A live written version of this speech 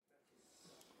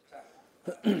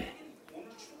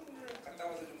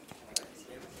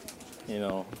You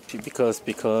know, because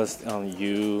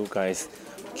you guys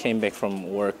came back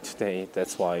from work today,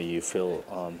 that's why you feel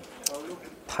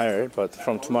tired. But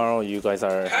from tomorrow, you guys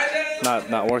are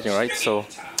not working, right? So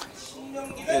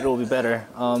it'll be better.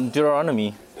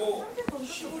 Deuteronomy.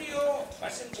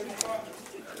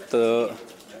 The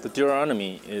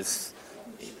Deuteronomy is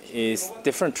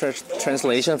different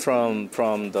translation from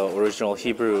the original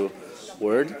Hebrew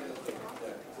word,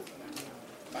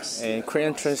 and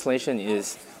Korean translation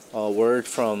is a word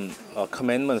from a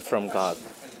commandment from God.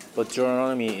 But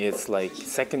Deuteronomy is like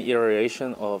second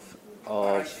iteration of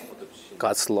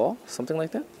God's law, something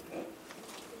like that.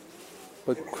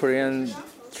 But Korean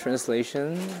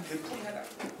translation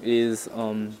is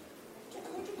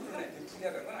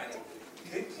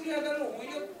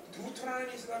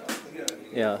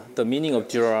yeah, the meaning of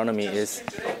Deuteronomy is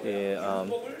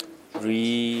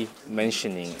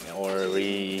re-mentioning or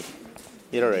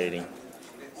reiterating,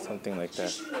 something like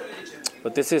that.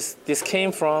 But this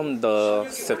came from the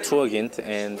Septuagint,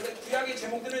 and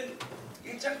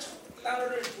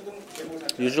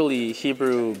usually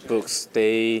Hebrew books,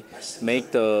 they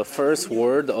make the first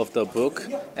word of the book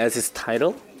as its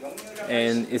title,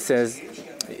 and it says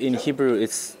in Hebrew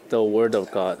it's the word of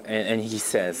God, and he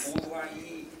says.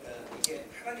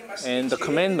 And the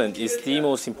commandment is the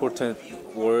most important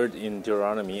word in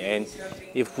Deuteronomy, and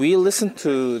if we listen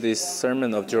to this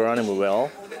sermon of Deuteronomy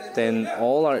well, then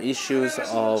all our issues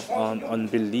of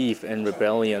unbelief and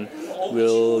rebellion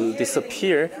will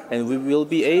disappear, and we will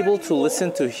be able to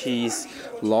listen to his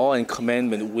law and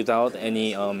commandment without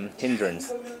any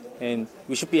hindrance. And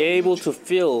we should be able to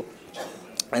feel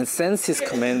and sense his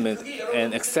commandment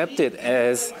and accept it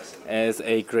as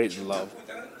a great love.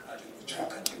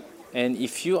 And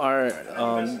if you are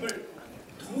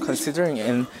considering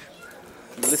and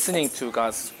listening to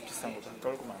God's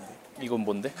이건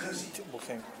뭔데?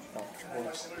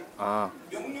 아,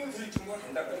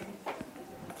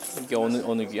 이게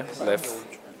어느 귀야? Left.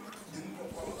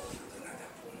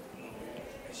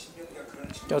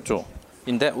 껴줘.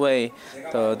 In that way,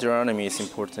 the Deuteronomy is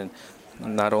important.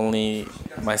 Not only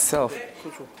myself.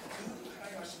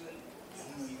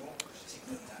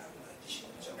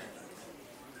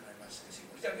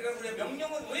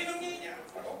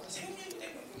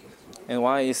 And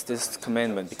why is this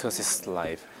commandment? Because it's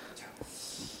life.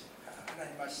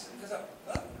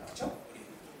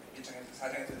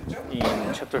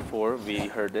 In chapter 4, we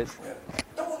heard it.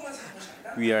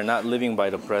 We are not living by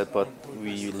the bread, but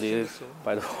we live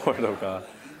by the word of God.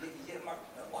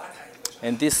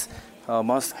 And this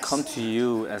must come to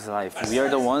you as life. We are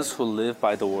the ones who live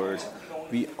by the word.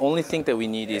 The only thing that we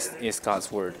need is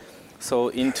God's word. So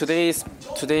in today's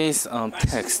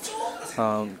text,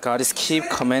 God is keep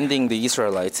commanding the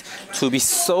Israelites to be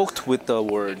soaked with the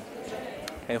word.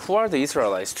 And who are the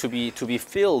Israelites? To be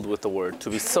filled with the word, to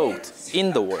be soaked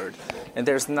in the word. And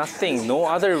there's no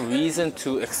other reason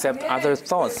to accept other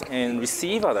thoughts and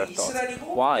receive other thoughts.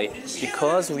 Why?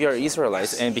 Because we are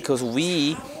Israelites, and because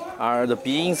we are the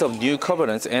beings of new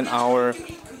covenants, and our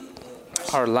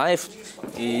life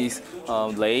is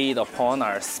laid upon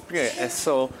our spirit.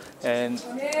 And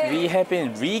we have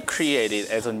been recreated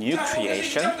as a new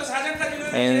creation.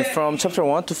 And from chapter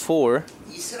 1 to 4,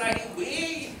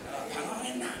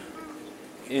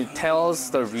 it tells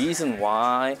the reason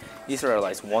why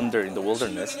Israelites wandered in the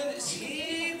wilderness.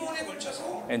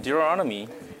 And Deuteronomy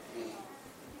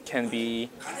can be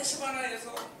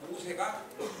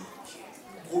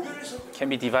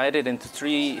divided into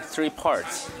three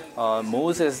parts.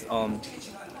 Moses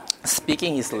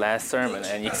speaking his last sermon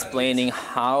and explaining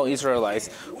how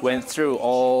Israelites went through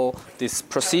all this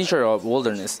procedure of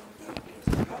wilderness.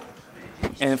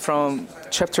 And from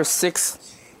chapter 6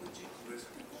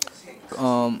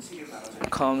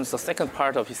 comes the second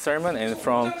part of his sermon, and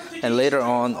later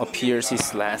on appears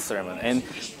his last sermon. And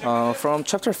from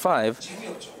chapter 5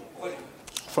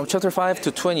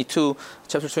 to 22,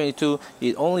 chapter 22,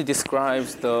 it only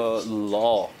describes the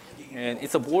law, and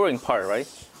it's a boring part, right?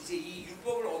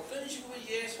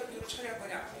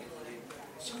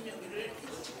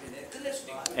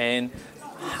 And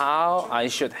how I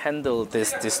should handle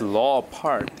this law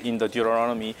part in the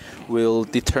Deuteronomy will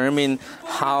determine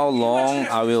how long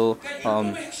I will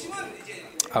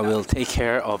take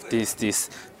care of this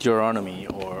Deuteronomy.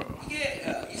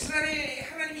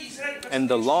 And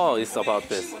the law is about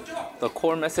this. The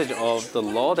core message of the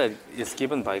law that is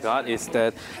given by God is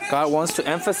that God wants to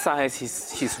emphasize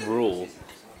his rule.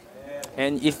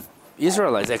 And if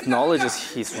Israelites acknowledges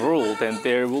his rule, then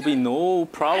there will be no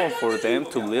problem for them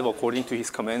to live according to his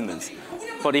commandments.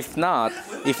 But if not,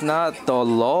 the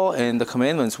law and the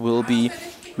commandments will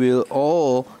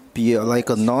all be like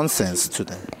a nonsense to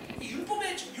them.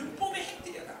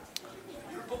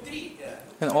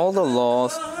 And all the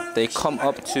laws, they come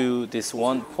up to this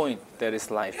one point, that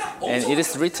is life. And it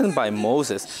is written by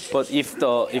Moses. But if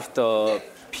the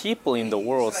people in the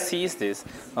world sees this,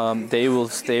 they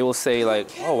will say like,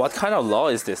 oh, what kind of law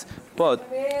is this? But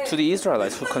to the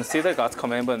Israelites who consider God's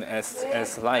commandment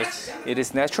as life, it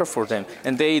is natural for them,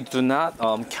 and they do not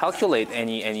calculate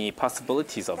any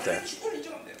possibilities of that.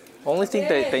 Only thing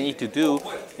that they need to do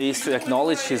is to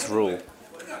acknowledge His rule.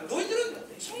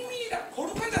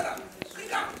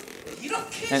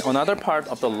 And another part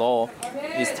of the law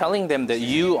is telling them that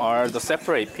you are the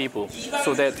separate people,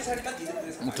 so that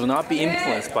do not be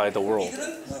influenced by the world.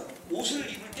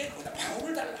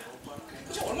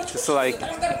 It's like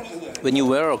when you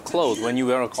wear a cloth, when you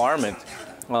wear a garment,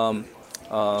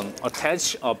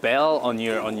 attach a bell on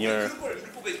your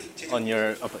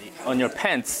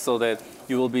pants so that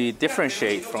you will be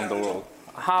differentiated from the world.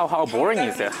 How boring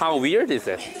is that? How weird is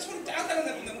that?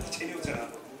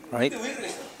 Right?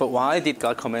 But why did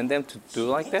God command them to do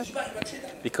like that?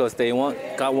 Because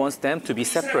God wants them to be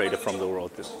separated from the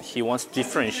world. He wants to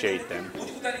differentiate them.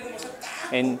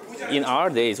 And in our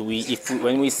days,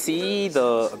 when we see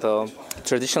the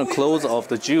traditional clothes of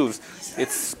the Jews,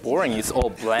 it's boring. It's all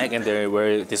black, and they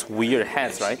wear these weird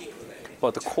hats, right?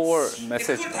 But the core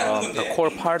message, the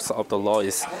core parts of the law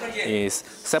is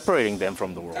separating them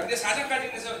from the world.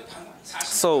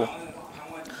 So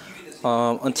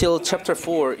until chapter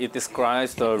 4, it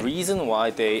describes the reason why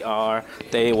they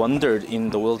wandered in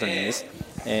the wilderness,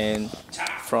 and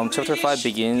from chapter 5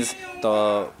 begins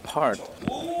the part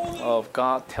of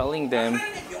God telling them,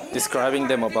 describing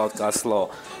them about God's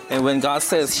law. And when God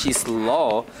says His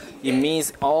law, it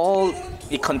means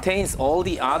it contains all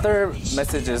the other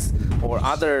messages or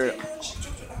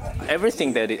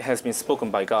everything that it has been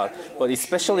spoken by God. But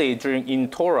especially in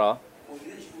Torah,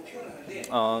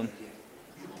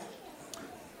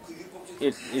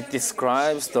 it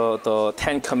describes the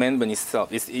Ten Commandments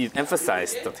itself. It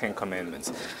emphasizes the Ten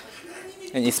Commandments.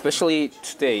 And especially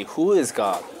today, who is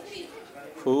God?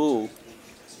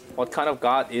 What kind of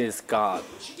God is God?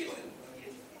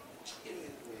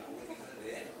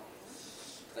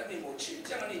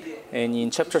 And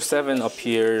in chapter 7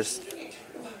 appears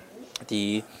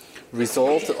the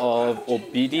result of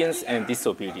obedience and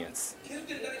disobedience.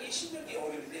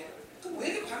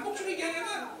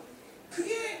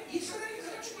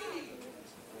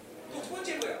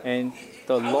 And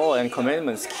the law and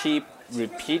commandments keep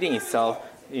repeating itself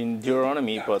in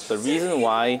Deuteronomy, but the reason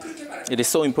why it is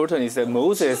so important is that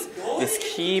Moses is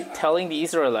keep telling the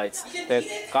Israelites that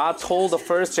God told the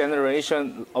first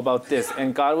generation about this,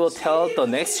 and God will tell the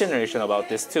next generation about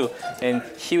this too, and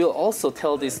He will also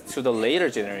tell this to the later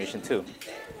generation too.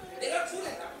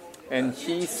 And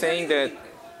He's saying that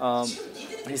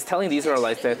He's telling the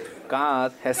Israelites that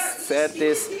God has said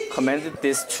this, commanded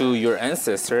this to your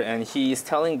ancestor, and He is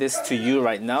telling this to you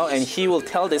right now, and He will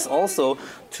tell this also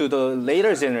to the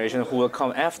later generation who will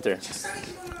come after.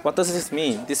 What does this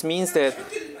mean? This means that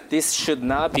this should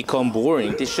not become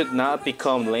boring. This should not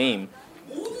become lame.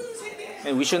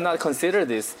 And we should not consider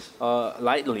this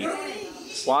lightly.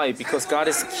 Why? Because God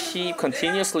is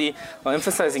continuously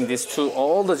emphasizing this to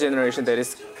all the generation that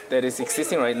is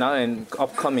existing right now and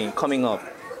coming up.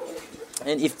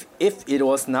 And if it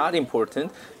was not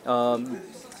important,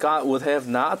 God would have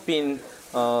not been.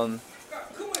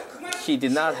 He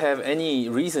did not have any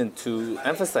reason to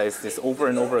emphasize this over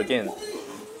and over again.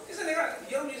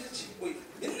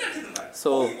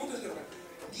 So,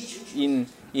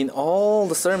 in all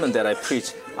the sermon that I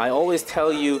preach, I always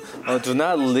tell you, do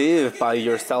not live by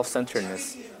your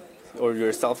self-centeredness or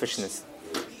your selfishness.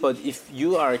 But if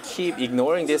you are keep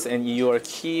ignoring this and you are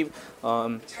keep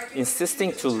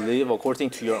insisting to live according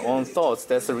to your own thoughts,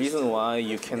 that's the reason why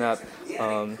you cannot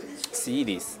see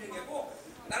this.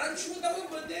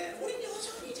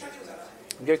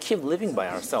 We are keep living by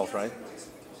ourselves, right?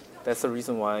 That's the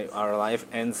reason why our life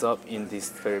ends up in this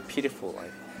very pitiful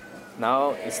life.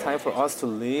 Now it's time for us to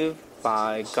live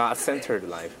by God-centered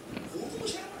life.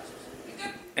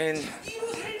 And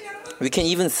we can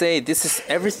even say this is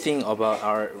everything about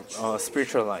our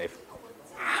spiritual life.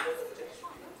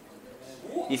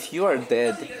 If you are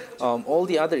dead, all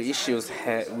the other issues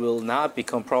will not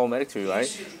become problematic to you, right?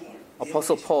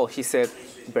 Apostle Paul, he said,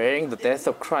 bearing the death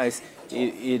of Christ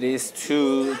it is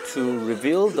to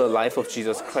reveal the life of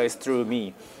Jesus Christ through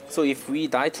me. So if we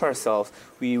die to ourselves,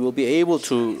 we will be able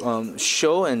to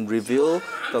show and reveal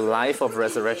the life of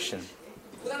resurrection.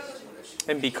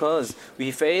 And because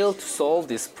we fail to solve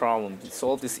this problem,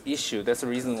 solve this issue, that's the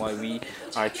reason why we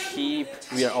are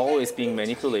always being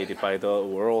manipulated by the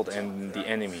world and the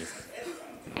enemies,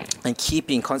 and keep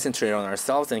being concentrated on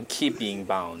ourselves and keep being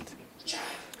bound.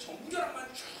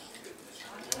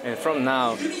 And from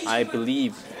now, I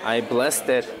bless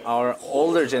that our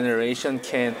older generation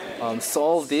can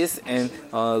solve this and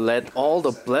let all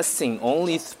the blessing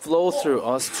only flow through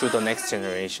us to the next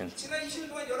generation.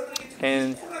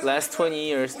 And last 20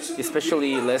 years,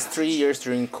 especially last 3 years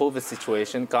during COVID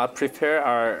situation, God prepared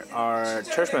our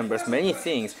church members many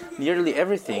things, nearly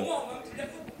everything.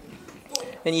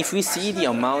 And if we see the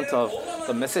amount of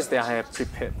the message that I have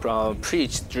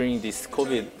preached during this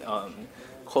COVID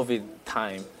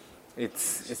time,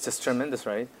 it's just tremendous,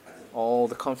 right? All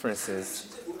the conferences.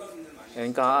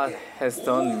 And God has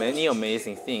done many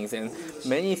amazing things, and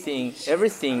everything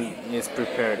is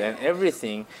prepared, and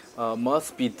everything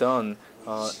must be done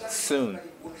soon.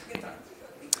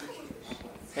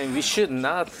 And we should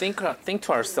not think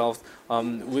to ourselves,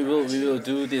 we will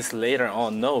do this later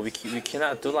on. No, we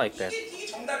cannot do like that.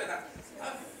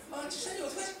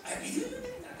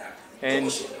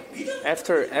 And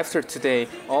after today,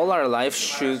 all our life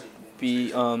should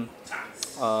be to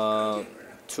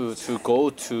go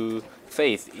to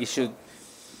faith. It should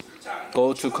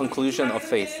go to conclusion of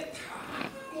faith.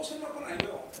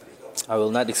 I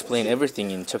will not explain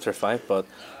everything in chapter 5, but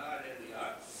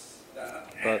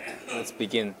let's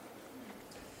begin.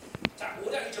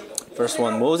 Verse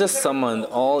 1, Moses summoned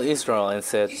all Israel and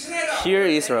said, "Hear,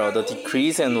 Israel, the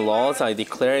decrees and laws I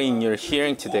declare in your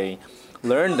hearing today.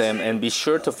 Learn them and be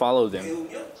sure to follow them."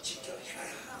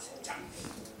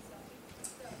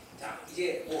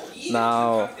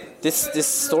 Now, this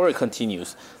story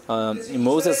continues.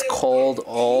 Moses called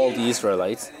all the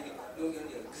Israelites,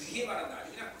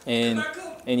 and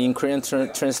in Korean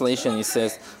translation it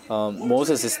says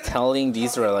Moses is telling the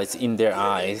Israelites in their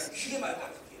eyes.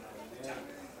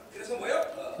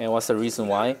 And what's the reason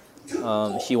why?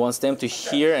 He wants them to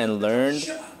hear and learn,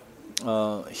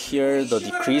 hear the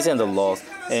decrees and the laws.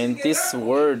 And this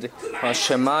word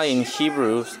Shema in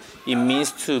Hebrew, it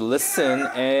means to listen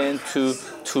and to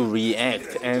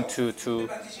react and to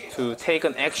take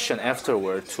an action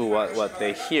afterward to what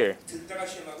they hear.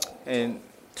 And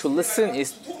to listen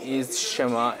is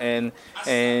Shema, and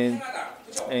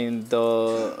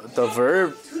the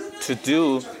verb to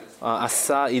do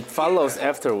asa, it follows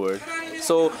afterward.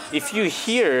 So if you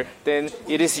hear, then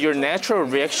it is your natural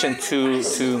reaction to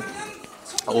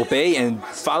obey and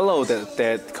follow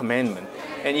that commandment.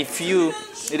 And it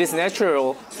is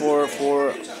natural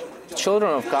for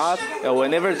children of God,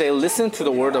 whenever they listen to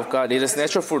the word of God, it is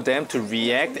natural for them to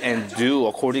react and do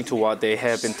according to what they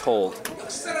have been told.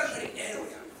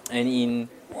 And in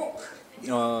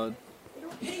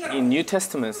New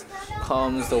Testament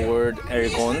comes the word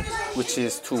ergon, which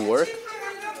is to work.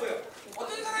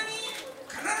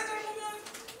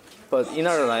 But in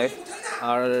our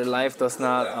life does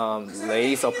not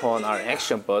lays upon our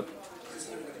action, but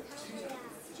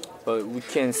we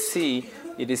can see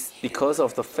it is because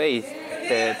of the faith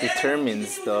that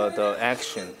determines the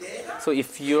action. So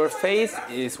if your faith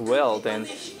is well, then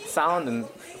sound and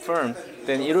firm,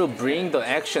 then it will bring the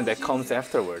action that comes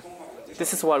afterward.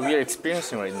 This is what we are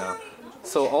experiencing right now.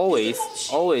 So always,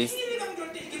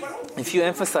 if you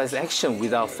emphasize action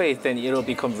without faith, then it will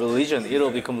become religion, it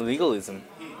will become legalism.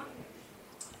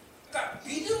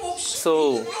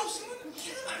 So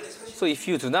if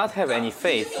you do not have any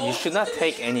faith, you should not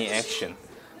take any action.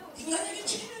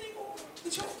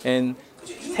 And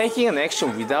taking an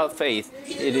action without faith,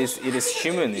 it is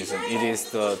humanism. It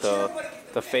is the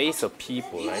face of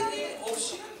people, right?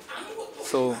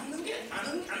 So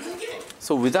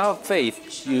without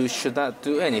faith, you should not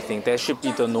do anything. That should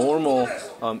be the normal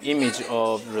image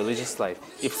of religious life.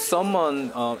 If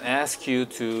someone asks you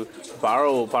to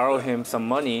borrow him some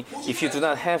money, if you do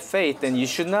not have faith, then you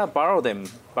should not borrow him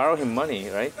money,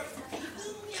 right?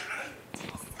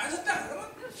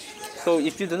 So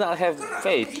if you do not have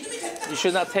faith, you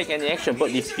should not take any action.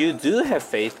 But if you do have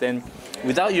faith, then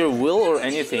without your will or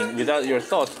anything, without your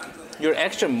thoughts, your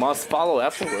action must follow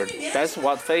afterward. That's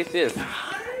what faith is.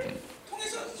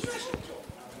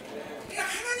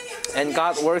 And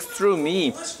God works through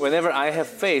me whenever I have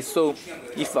faith. So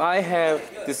if I have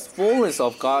this fullness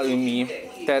of God in me,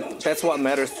 that's what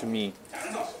matters to me,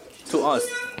 to us.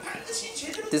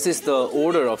 This is the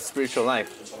order of spiritual life.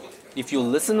 If you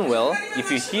listen well,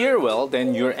 if you hear well,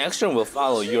 then your action will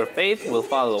follow, your faith will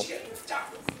follow.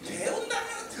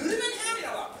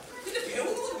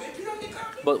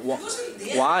 But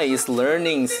why is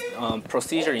learning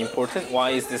procedure important?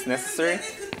 Why is this necessary?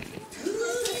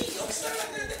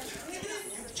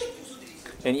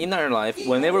 And in our life,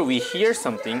 whenever we hear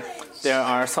something, there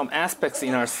are some aspects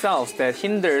in ourselves that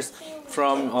hinders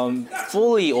from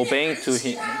fully obeying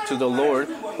to the Lord.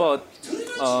 But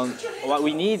what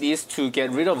we need is to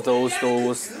get rid of those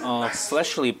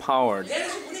fleshly powered.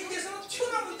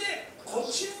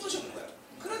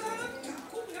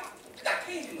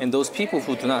 And those people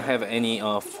who do not have any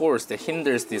force that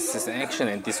hinders this action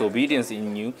and disobedience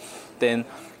in you, then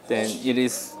it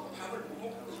is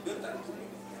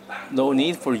no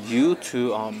need for you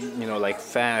to like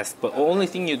fast. But only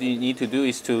thing you need to do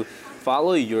is to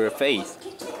follow your faith.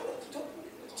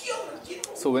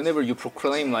 So whenever you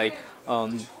proclaim like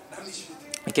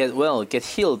get well, get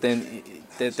healed, then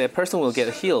that person will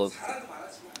get healed.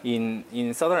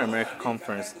 In Southern America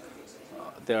conference,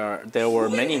 there were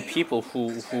many people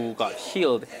who got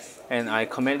healed, and I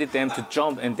commanded them to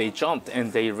jump, and they jumped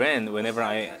and they ran whenever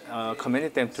I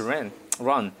commanded them to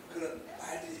run.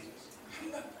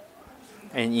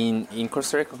 And in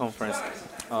Costa Rica conference,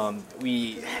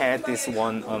 we had this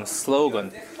one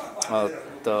slogan,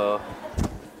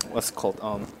 what's called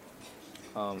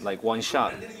like one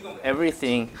shot.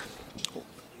 Everything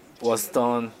was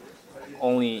done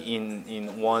only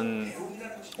in one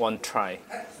try.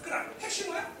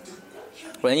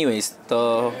 But anyways,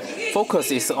 the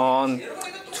focus is on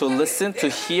to listen, to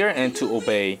hear, and to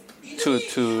obey,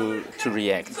 to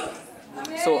react.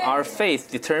 So our faith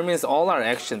determines all our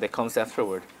action that comes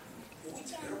afterward.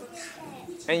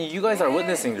 And you guys are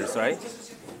witnessing this, right?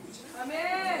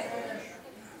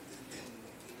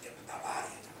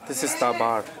 This is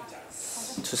Tabar.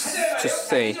 To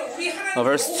say,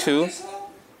 verse 2,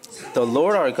 the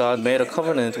Lord our God made a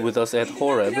covenant with us at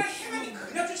Horeb.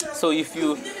 So if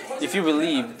you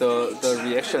believe, the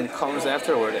reaction comes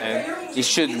afterward, and it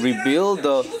should reveal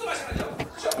the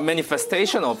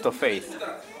manifestation of the faith.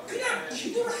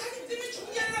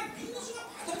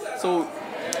 So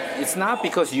it's not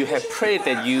because you have prayed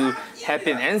that you have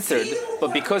been answered,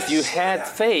 but because you had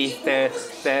faith that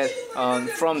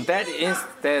from that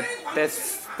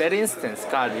instance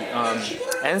God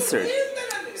answered.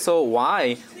 So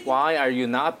why are you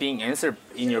not being answered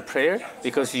in your prayer?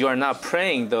 Because you are not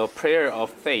praying the prayer of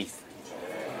faith.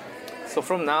 So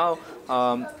from now,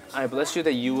 I bless you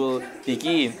that you will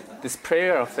begin this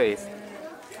prayer of faith.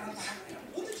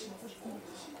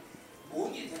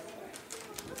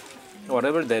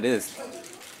 Whatever that is,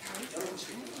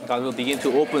 God will begin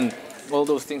to open all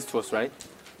those things to us, right?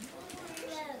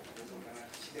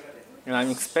 And I'm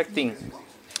expecting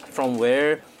from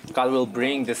where God will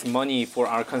bring this money for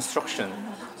our construction.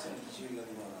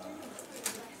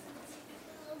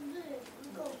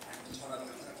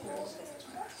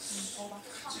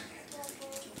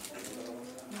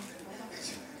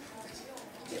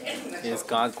 Is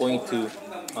God going to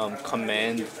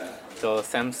command the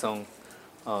Samsung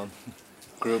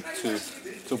group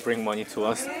to bring money to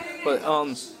us? But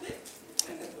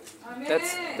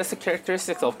that's the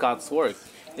characteristic of God's work.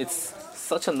 It's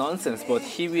such a nonsense, but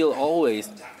He always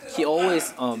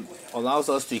allows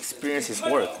us to experience His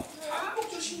work.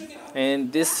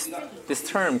 And this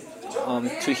term,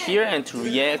 to hear and to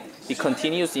react, it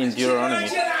continues in Deuteronomy.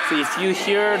 So if you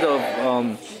hear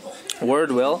the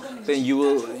word well, then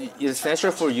it's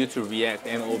natural for you to react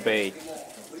and obey.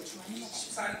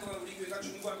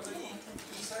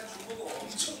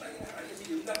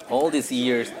 All these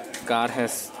years, God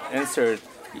has answered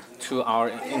to our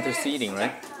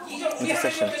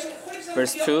intercession.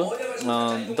 Verse 2,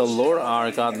 the Lord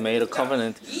our God made a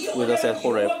covenant with us at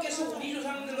Horeb.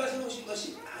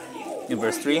 In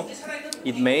verse 3,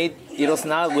 it was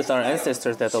not with our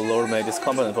ancestors that the Lord made this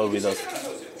covenant, but with us.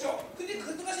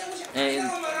 And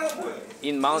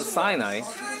in Mount Sinai,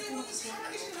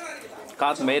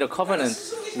 God made a covenant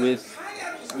with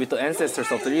the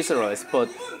ancestors of the Israelites. But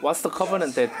what's the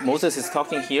covenant that Moses is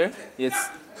talking here?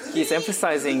 He's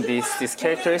emphasizing these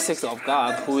characteristics of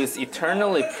God who is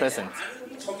eternally present.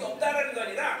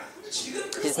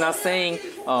 He's not saying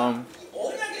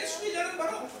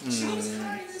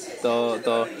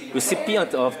the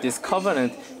recipient of this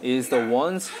covenant is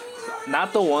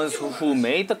not the ones who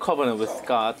made the covenant with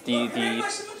God, the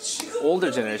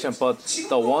older generation, but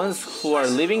the ones who are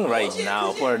living right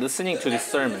now, who are listening to this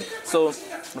sermon. So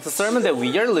the sermon that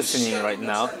we are listening right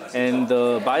now, and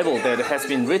the Bible that has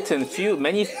been written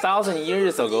many thousand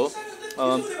years ago,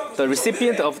 the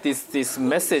recipient of this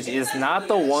message is not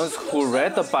the ones who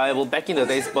read the Bible back in the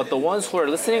days, but the ones who are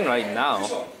listening right now.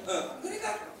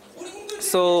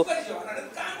 So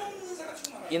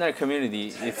in our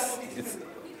community, it's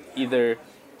either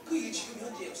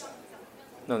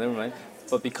No, never mind.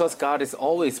 But because God is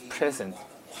always present,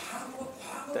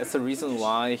 that's the reason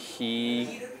why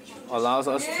He allows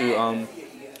us to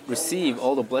receive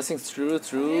all the blessings through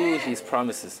His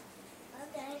promises.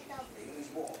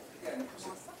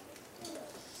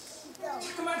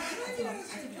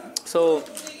 So,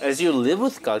 as you live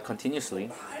with God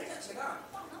continuously,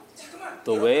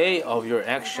 the way of your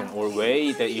action or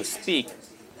way that you speak,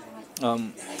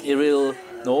 it will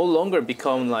no longer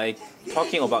become like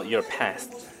talking about your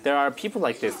past. There are people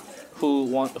like this who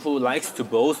likes to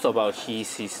boast about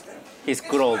his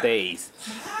good old days.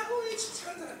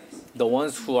 The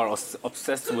ones who are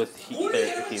obsessed with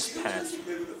his past.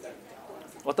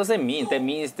 What does that mean? That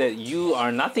means that you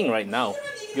are nothing right now.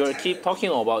 You keep talking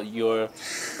about your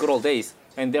good old days,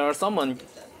 and there are someone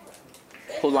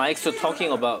who likes to talk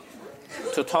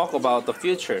about the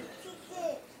future.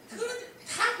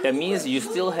 That means you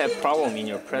still have problem in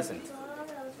your present.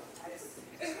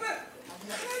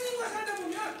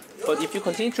 But if you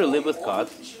continue to live with God,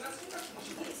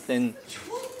 then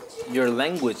your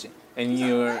language and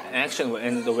your action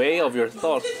and the way of your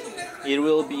thought, it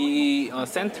will be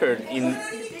centered in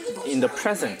the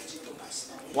present.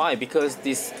 Why? Because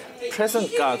this present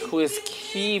God who is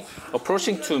keep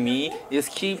approaching to me, is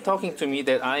keep talking to me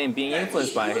that I am being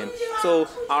influenced by Him. So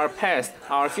our past,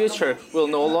 our future will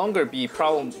no longer be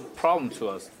problem to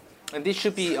us. And this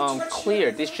should be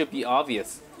clear, this should be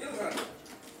obvious.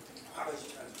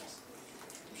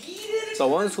 The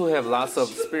ones who have lots of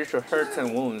spiritual hurts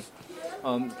and wounds,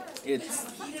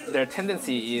 their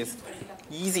tendency is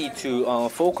easy to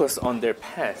focus on their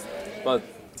past. But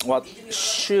what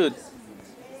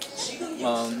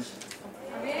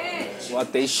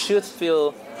they should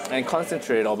feel and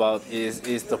concentrate about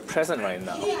is the present right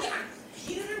now.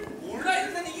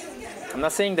 I'm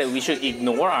not saying that we should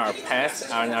ignore our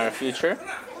past and our future,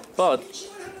 but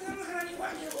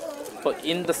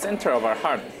in the center of our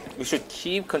heart, we should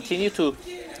continue to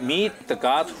meet the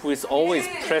God who is always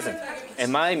present.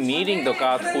 Am I meeting the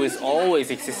God who is always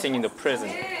existing in the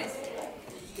present?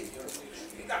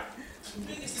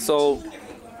 So,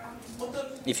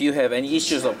 if you have any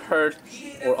issues of hurt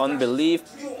or unbelief,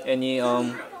 any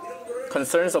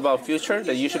concerns about future,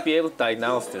 that you should be able to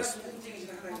diagnose this.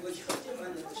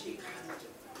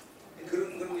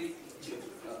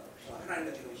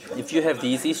 If you have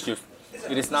these issues,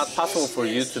 it is not possible for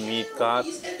you to meet God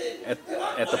at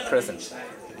the present.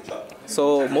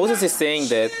 So Moses is saying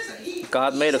that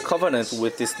God made a covenant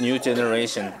with this new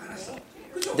generation.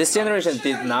 This generation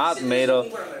did not make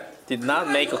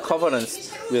a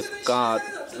covenant with God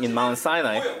in Mount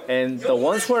Sinai, and the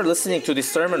ones who are listening to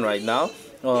this sermon right now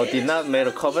did not make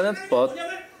a covenant, but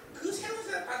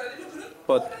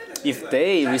if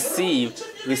they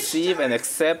receive and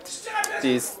accept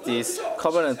this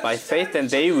covenant by faith, then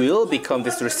they will become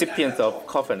this recipient of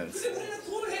covenants.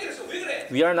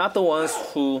 We are not the ones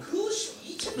who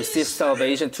received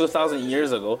salvation 2,000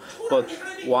 years ago, but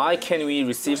why can we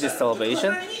receive this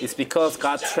salvation? It's because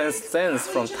God transcends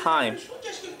from time,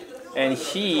 and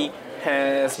He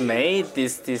has made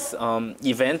this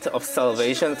event of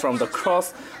salvation from the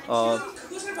cross.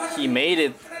 He made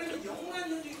it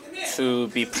to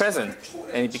be present,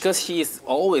 and because He is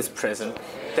always present,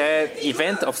 that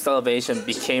event of salvation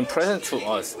became present to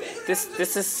us.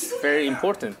 This is very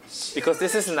important, because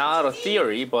this is not a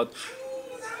theory, but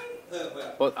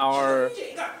our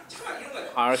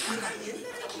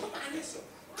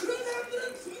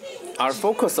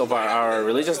focus of our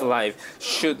religious life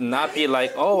should not be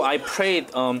like, oh, I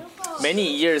prayed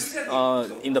many years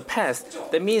in the past.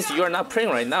 That means you are not praying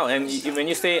right now. And when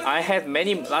you say, I had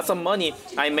lots of money,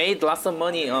 I made lots of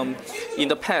money in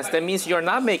the past, that means you are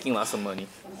not making lots of money.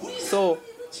 So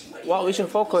what we should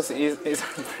focus is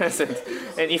present.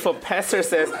 And if a pastor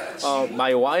says,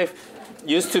 my wife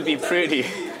used to be pretty,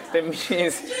 that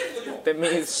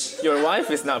means your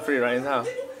wife is not pretty right now.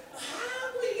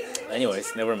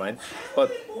 Anyways, never mind.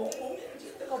 But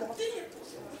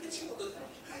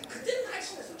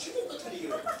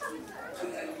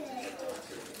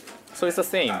so it's the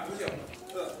same.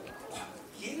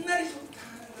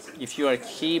 If you are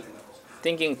keep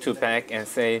thinking back and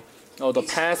say, oh, the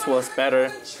past was better,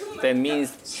 that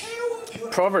means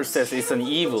Proverbs says it's an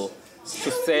evil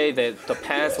to say that the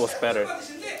past was better.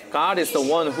 God is the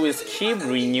one who is keep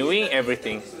renewing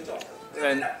everything.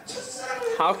 And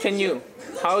how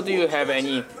do you have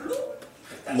any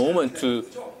moment to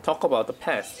talk about the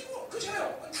past?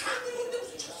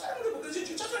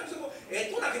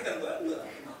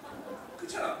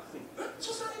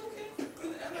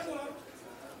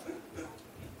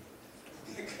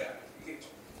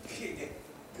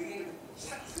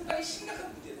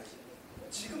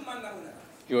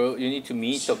 you need to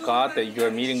meet the God that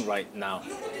you're meeting right now.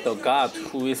 The God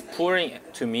who is pouring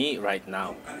to me right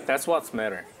now. That's what's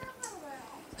matter.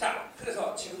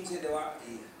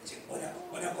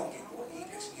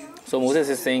 So Moses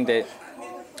is saying that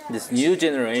this new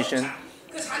generation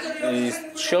is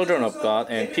children of God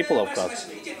and people of God.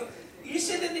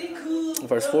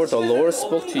 Verse 4, the Lord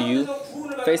spoke to you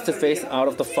face to face out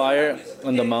of the fire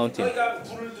on the mountain.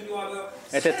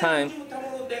 At that time,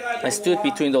 I stood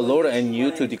between the Lord and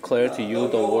you to declare to you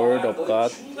the word of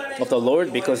God, of the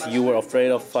Lord, because you were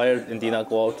afraid of fire and did not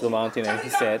go out to the mountain. And he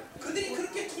said,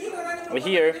 but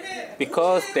here,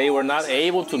 because they were not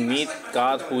able to meet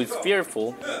God who is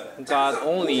fearful, God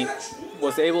only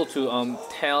was able to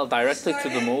tell directly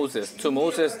to Moses,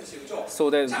 so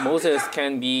that Moses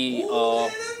can be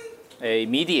a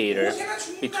mediator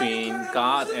between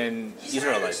God and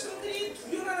Israelites.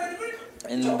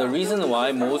 And the reason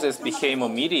why Moses became a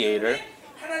mediator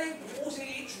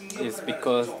is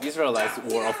because Israelites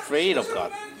were afraid of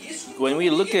God. When we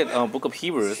look at book of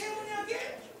Hebrews,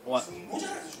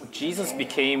 Jesus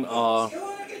became a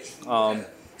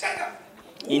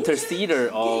intercessor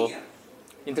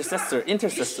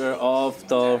of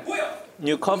the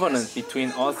new covenant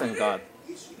between us and God.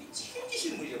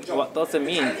 What does it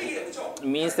mean? It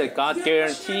means that God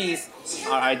guarantees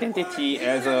our identity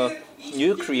as a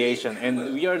new creation,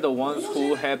 and we are the ones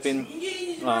who have been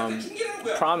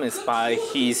promised by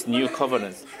His new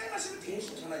covenant.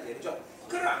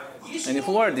 And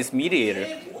who are this mediator?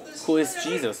 Who is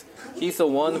Jesus? He's the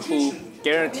one who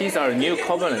guarantees our new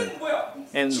covenant.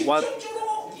 And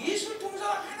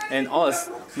us,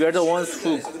 we are the ones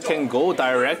who can go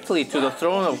directly to the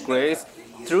throne of grace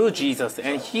through Jesus,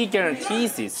 and He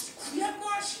guarantees this.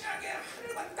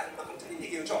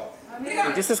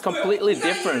 And this is completely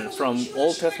different from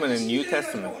Old Testament and New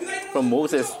Testament, from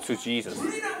Moses to Jesus.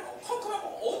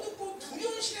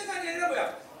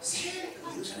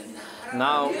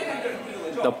 Now,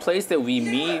 the place that we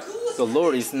meet the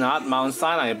Lord is not Mount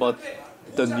Sinai, but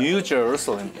the New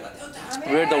Jerusalem.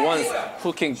 We're the ones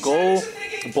who can go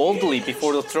boldly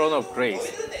before the throne of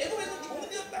grace.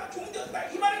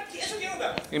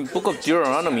 In book of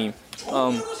Deuteronomy,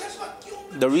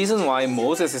 the reason why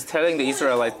Moses is telling the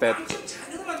Israelites that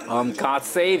God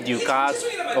saved you, God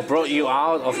brought you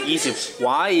out of Egypt.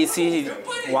 Why is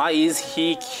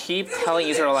he keep telling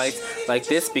Israelites like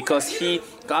this? Because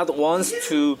God wants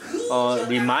to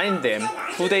remind them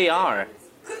who they are.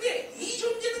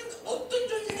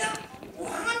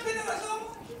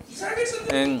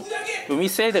 And when we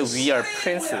say that we are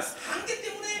princes,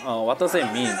 what does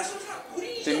it mean?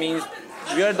 It means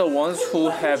we are the ones who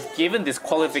have given this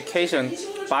qualification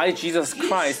by Jesus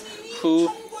Christ, who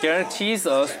guarantees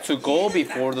us to go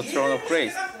before the throne of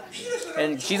grace.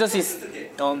 And Jesus is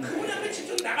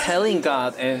telling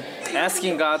God and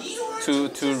asking God to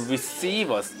receive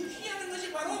us.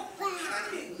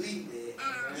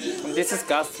 And this is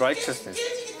God's righteousness.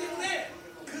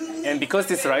 And because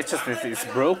this righteousness is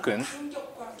broken,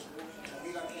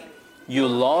 you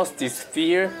lost this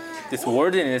fear, this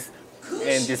worthiness,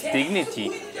 and this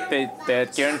dignity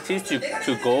that guarantees you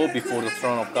to go before the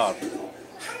throne of God.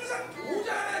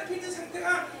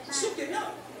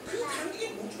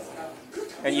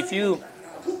 And if you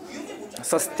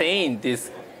sustain this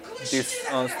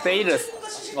status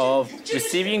of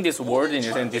receiving this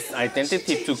worthiness and this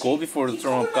identity to go before the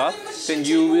throne of God, then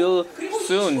you will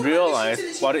soon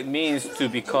realize what it means to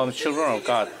become children of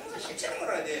God.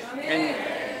 And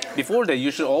before that,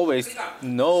 you should always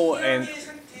know and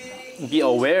be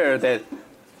aware that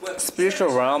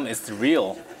spiritual realm is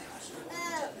real.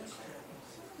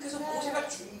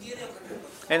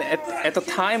 And at the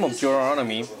time of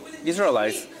Deuteronomy,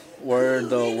 Israelites were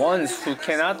the ones who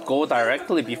cannot go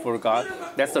directly before God.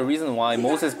 That's the reason why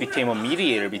Moses became a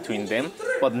mediator between them.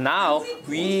 But now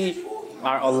we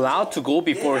are allowed to go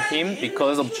before Him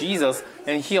because of Jesus,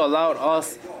 and He allowed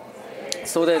us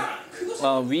so that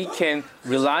we can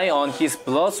rely on His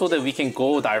blood so that we can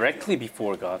go directly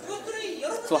before God.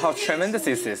 So how tremendous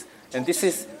is this? And this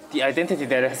is the identity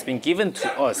that has been given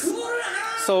to us.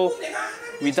 So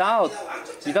without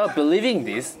believing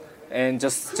this and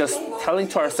just telling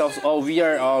to ourselves, oh, we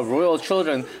are royal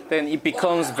children, then it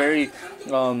becomes very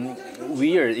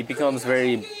weird. It becomes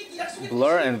very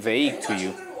blurred and vague to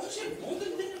you.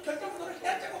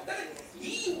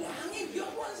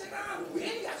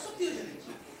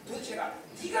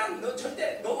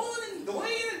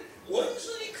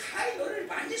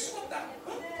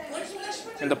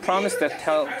 And the promise that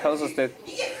tells us that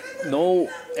no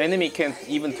enemy can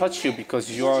even touch you because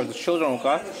you are the children of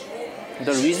God.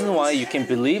 The reason why you can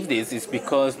believe this is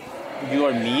because you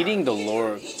are meeting the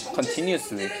Lord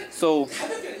continuously. So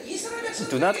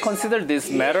do not consider this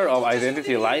matter of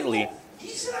identity lightly.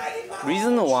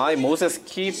 Reason why Moses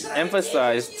keeps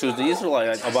emphasized to the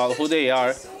Israelites about who they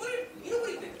are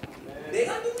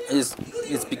is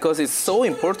because it's so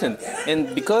important.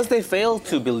 And because they failed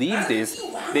to believe this,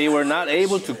 they were not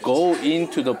able to go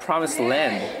into the promised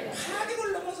land.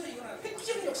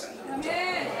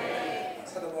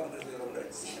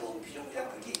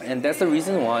 And that's the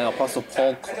reason why Apostle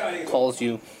Paul calls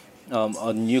you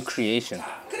a new creation.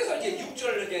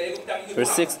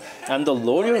 Verse 6, I'm the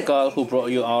Lord your God who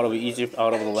brought you out of Egypt,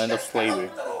 out of the land of slavery.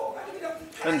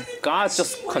 And God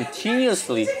just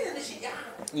continuously,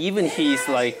 even he's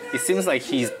like, it seems like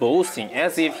he's boasting,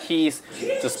 as if he's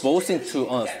just boasting to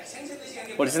us.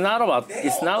 But it's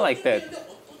not like that.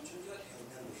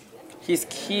 He's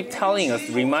keep telling us,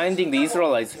 reminding the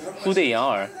Israelites who they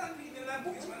are.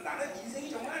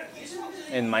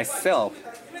 And myself,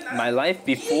 my life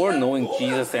before knowing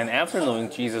Jesus and after knowing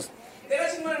Jesus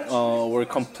were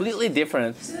completely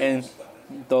different. And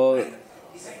the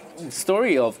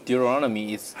story of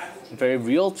Deuteronomy is very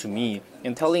real to me,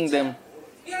 in telling them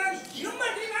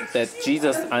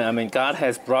that God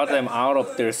has brought them out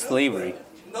of their slavery.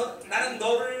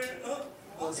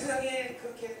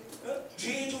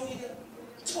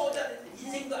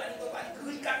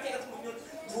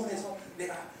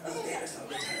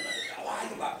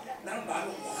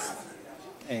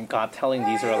 And God telling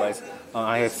the Israelites,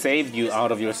 I have saved you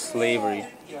out of your slavery.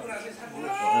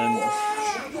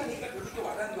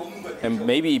 And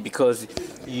maybe because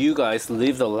you guys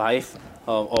lived a life,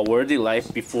 a worthy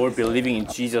life before believing in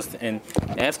Jesus, and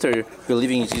after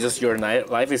believing in Jesus, your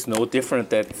life is no different.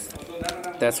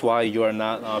 That's why you are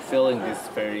not feeling this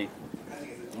very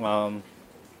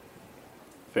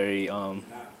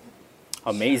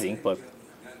amazing.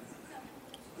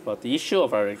 But the issue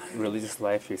of our religious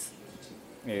life is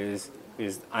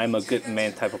I'm a good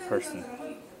man type of person.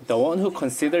 The one who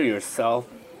consider yourself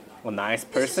a nice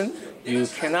person, you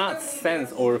cannot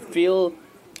sense or feel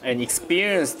and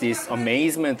experience this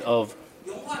amazement of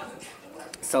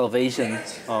salvation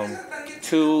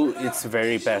to its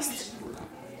very best.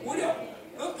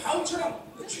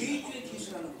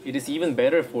 It is even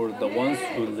better for the ones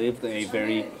who lived a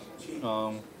very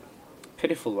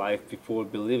pitiful life before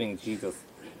believing Jesus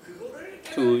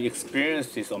to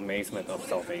experience this amazement of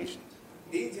salvation.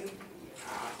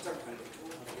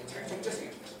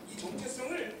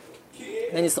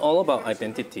 And it's all about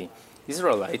identity.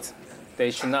 Israelites,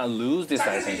 they should not lose this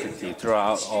identity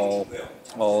throughout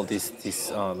all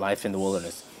this life in the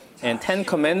wilderness. And 10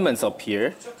 commandments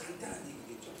appear.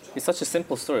 It's such a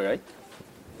simple story, right?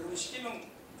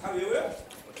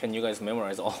 Can you guys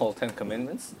memorize all 10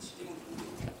 commandments?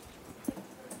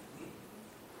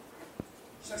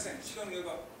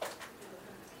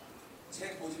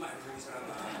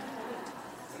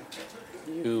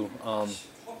 You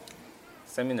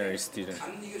seminary student,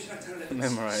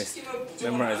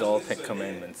 memorize all 10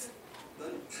 commandments.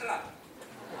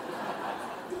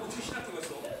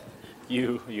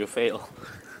 You fail.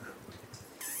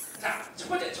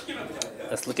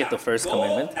 Let's look at the first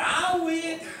commandment.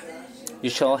 You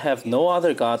shall have no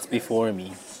other gods before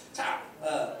me.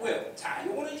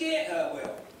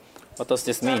 What does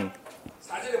this mean?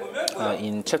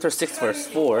 In chapter 6, verse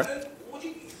 4,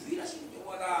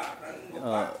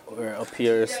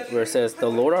 where it says, the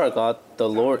Lord our God, the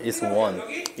Lord is one.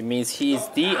 It means He is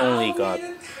the only God.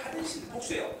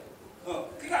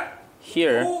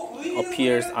 Here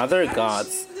appears other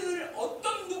gods,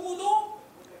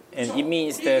 and it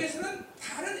means that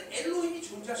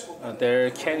there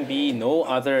can be no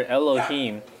other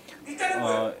Elohim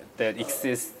that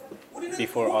exists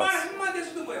before us.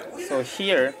 So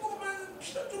here,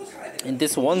 in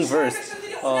this one verse,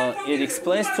 it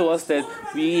explains to us that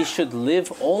we should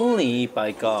live only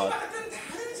by God.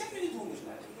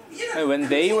 And when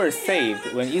they were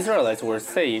saved, when Israelites were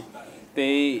saved,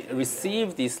 they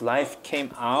received this life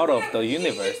came out of the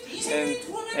universe.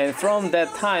 And from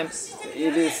that time,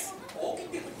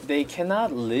 they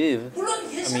cannot live,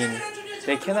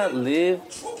 they cannot live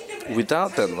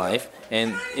without that life.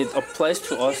 And it applies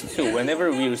to us too.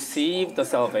 Whenever we receive the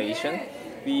salvation,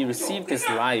 we receive this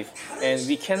life, and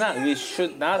we cannot live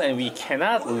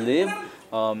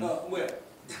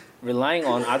relying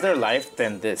on other life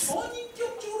than this.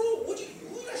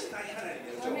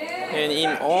 And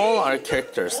in all our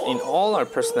characters, in all our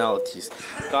personalities,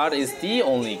 God is the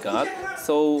only God.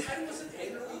 So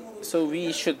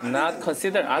we should not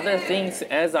consider other things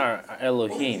as our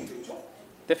Elohim.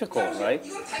 Difficult, right?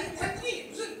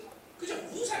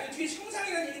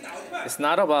 It's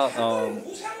not about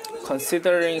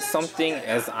considering something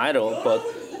as idol, but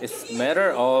it's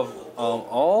matter of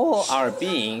all our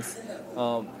beings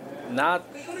not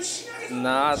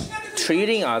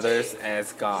treating others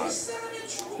as God.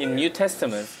 In New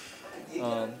Testament,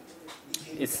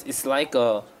 it's like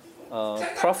a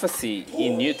prophecy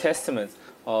in New Testament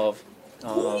of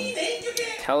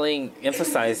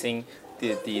emphasizing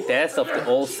the death of the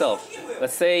old self.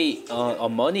 Let's say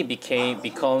money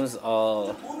becomes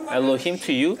Elohim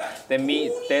to you,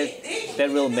 that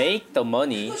will make the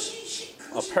money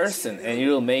a person, and it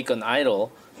will make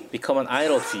become an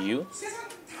idol to you,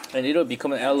 and it will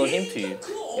become an Elohim to you.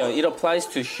 It applies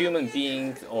to human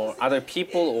beings or other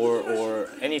people or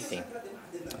anything.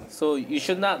 So you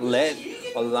should not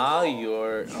allow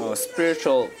your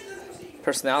spiritual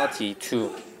personality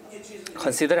to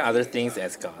consider other things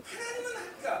as God.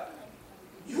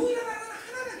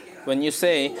 When you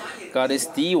say God is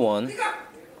the one,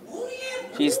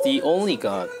 He's the only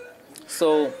God.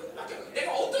 So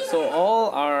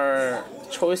all our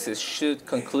choices should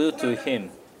conclude to Him.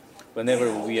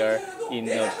 Whenever we are in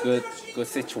a good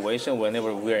situation,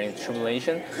 whenever we are in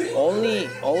tribulation,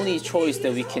 only choice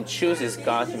that we can choose is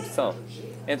God Himself.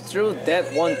 And through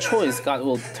that one choice, God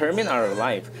will determine our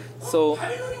life. So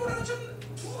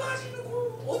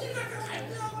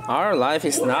our life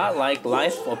is not like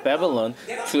life of Babylon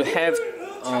to have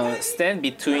stand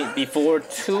before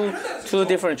two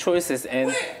different choices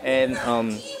and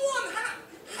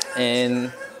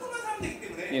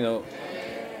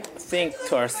think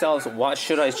to ourselves, what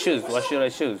should I choose? What should I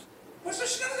choose?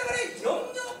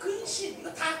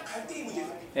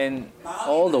 And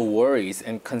all the worries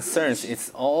and concerns, it's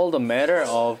all the matter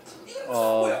of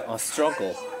a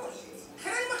struggle.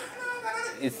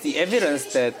 It's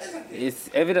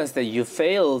evidence that you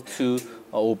fail to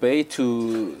obey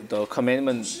to the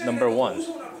commandment number 1,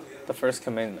 the first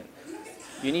commandment.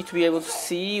 You need to be able to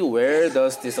see where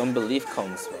does this unbelief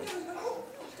comes from.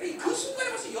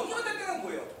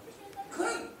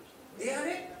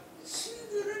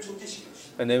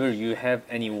 Whenever you have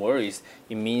any worries,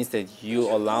 it means that you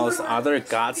allow other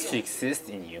gods to exist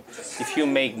in you. If you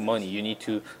make money, you need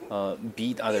to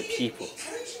beat other people.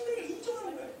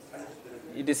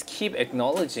 You just keep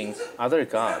acknowledging other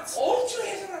gods.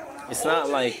 It's not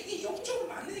like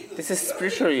this is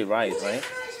spiritually right?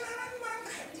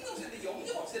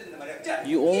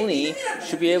 You only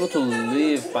should be able to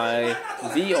live by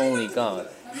the only God.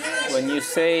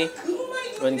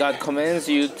 When God commands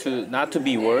you to not to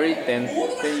be worried, then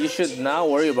you should not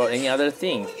worry about any other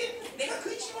thing.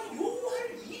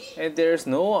 And there's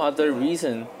no other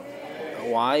reason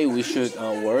why we should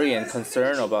worry and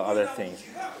concern about other things.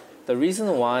 The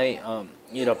reason why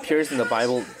it appears in the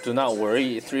Bible, do not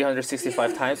worry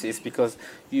 365 times, is because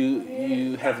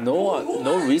you have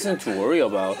no reason to worry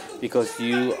about, because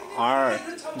you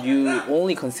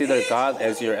only consider God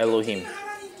as your Elohim.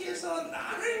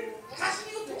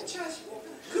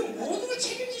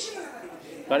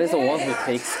 God is the one who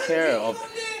takes care of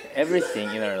everything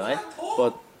in our life,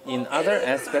 but in other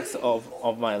aspects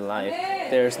of my life,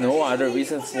 there's no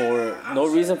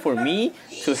reason for me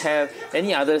to have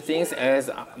any other things as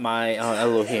my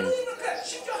Elohim.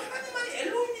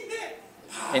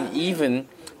 And even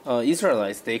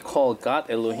Israelites, they call God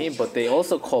Elohim, but they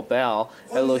also call Baal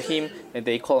Elohim, and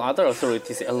they call other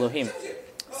authorities Elohim.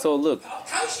 So look,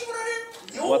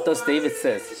 what does David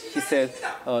says? He said,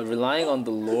 relying on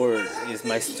the Lord is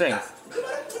my strength.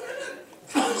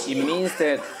 It means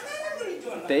that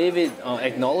David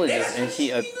acknowledges and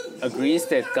he agrees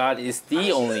that God is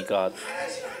the only God.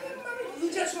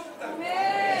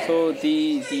 So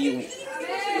the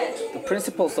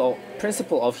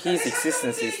principle of his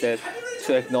existence is that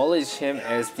to acknowledge Him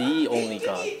as the only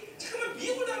God.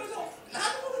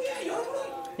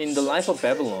 In the life of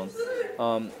Babylon,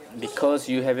 because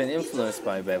you have been influenced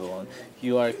by Babylon,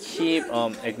 you are keep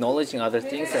acknowledging other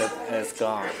things as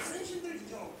God.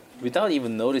 Without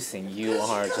even noticing, you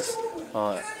are just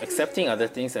accepting other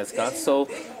things as God. So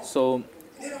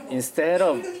instead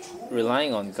of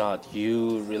relying on God,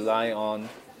 you rely on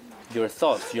your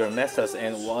thoughts, your methods,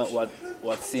 and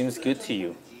what seems good to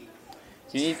you.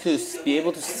 You need to be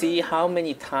able to see how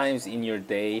many times in your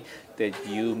day that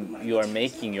you are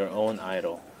making your own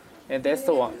idol. And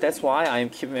that's why I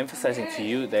keep emphasizing to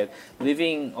you that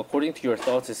living according to your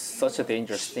thoughts is such a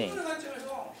dangerous thing.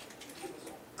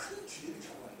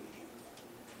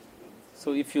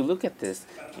 So if you look at this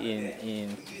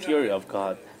in theory of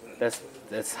God,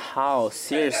 that's how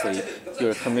seriously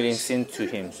you're committing sin to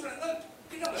Him.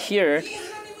 Here,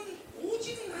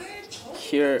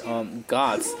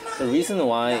 gods. The reason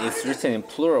why it's written in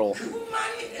plural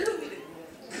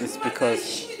is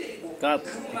because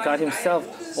God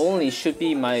Himself only should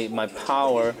be my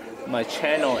power, my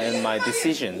channel, and my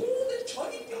decision.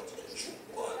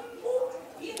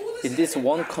 In this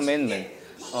one commandment,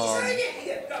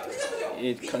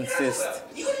 it consists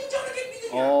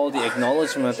all the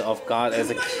acknowledgement of God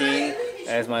as a King,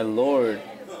 as my Lord.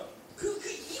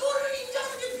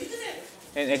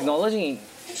 And acknowledging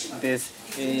this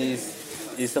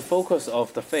is the focus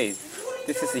of the faith.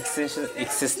 This is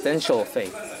existential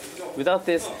faith. Without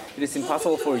this, it is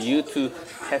impossible for you to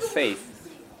have faith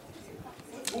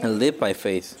and live by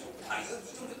faith.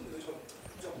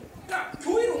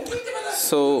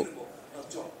 So,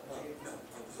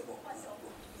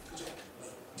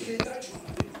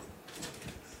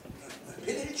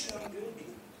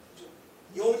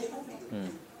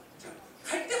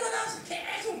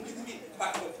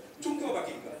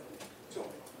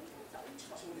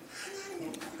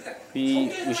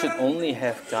 we should only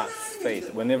have God's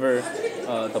faith. Whenever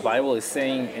the Bible is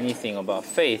saying anything about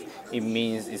faith, it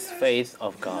means it's faith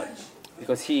of God.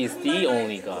 Because He is the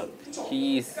only God.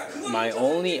 He is my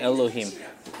only Elohim.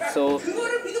 So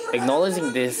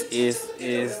acknowledging this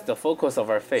is the focus of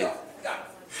our faith.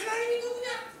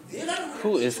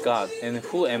 Who is God and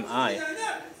who am I?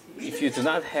 If you do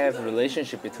not have a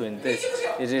relationship between this,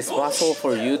 it is possible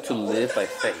for you to live by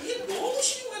faith.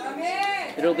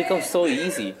 It will become so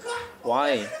easy.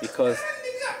 Why? Because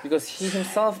He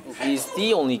Himself is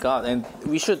the only God, and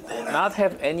we should not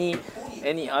have any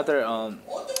other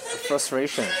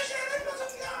frustration.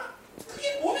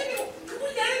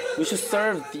 We should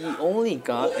serve the only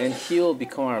God, and He will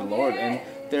become our Lord, and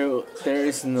there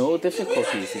is no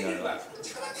difficulties in our life.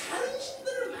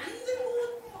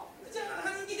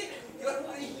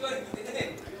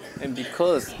 And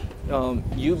because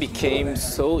you became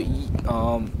so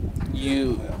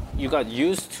you got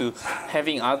used to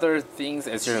having other things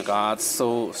as your God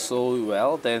so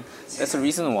well, then that's the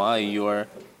reason why you are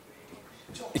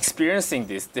experiencing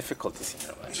these difficulties in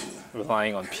your life,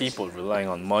 relying on people, relying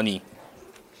on money.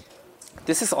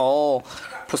 This is all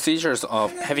procedures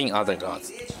of having other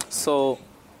gods. So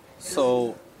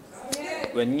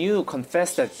when you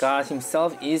confess that God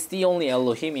Himself is the only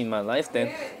Elohim in my life,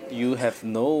 then you have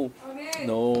no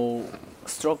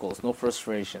struggles, no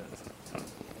frustrations.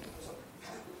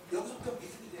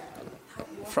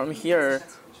 From here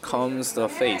comes the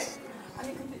faith.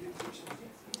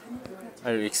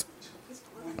 Are you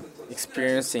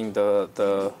experiencing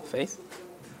the faith?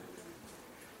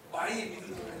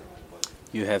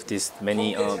 You have this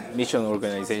many mission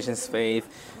organizations faith,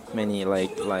 many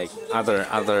like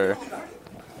other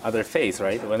faiths,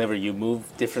 right? Whenever you move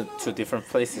to different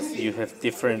places, you have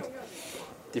different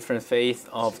faith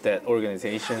of that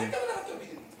organization,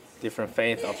 different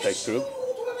faith of that group.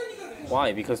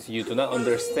 Why? Because you do not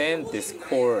understand this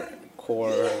core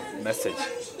message.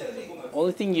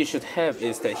 Only thing you should have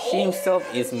is that He Himself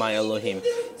is my Elohim.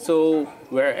 So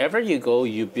wherever you go,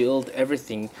 you build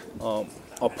everything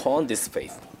upon this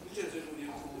faith.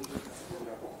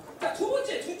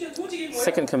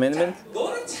 Second commandment: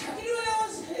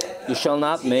 you shall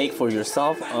not make for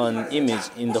yourself an image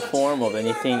in the form of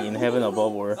anything in heaven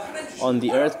above, or on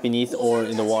the earth beneath, or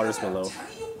in the waters below.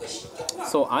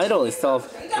 So idol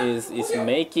itself is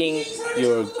making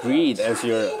your greed as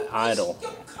your idol,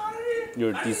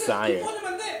 your desire.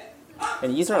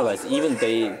 And Israelites, even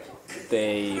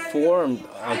they formed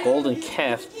a golden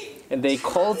calf and they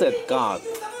called it God.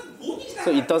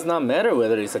 So it does not matter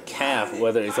whether it's a calf,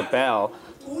 whether it's a Baal.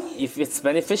 If it's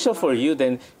beneficial for you,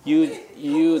 then you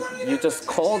just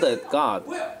call that God.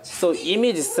 So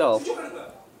image itself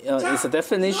is a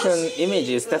definition. Image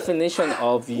is definition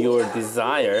of your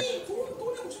desire.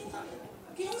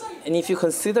 And if you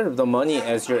consider the money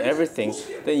as your everything,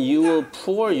 then you will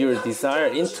pour your desire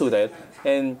into that,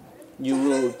 and you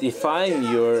will define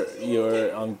your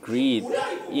greed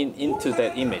into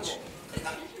that image.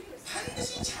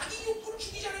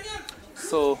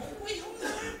 So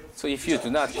if you do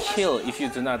not kill, if you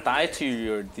do not die to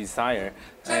your desire,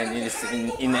 and it is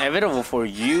inevitable for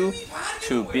you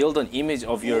to build an image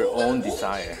of your own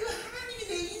desire.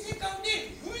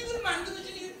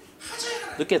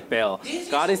 Look at Baal.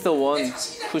 God is the one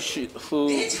who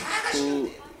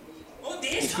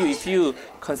if you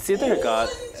consider God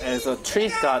as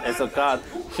treat God as a God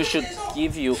who should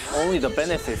give you only the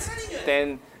benefits,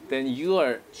 then you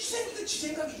are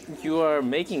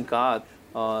making God,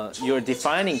 you're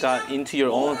defining God into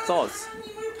your own thoughts.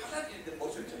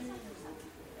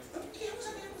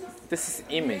 This is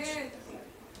image.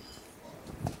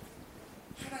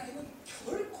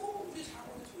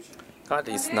 God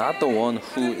is not the one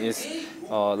who is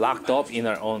locked up in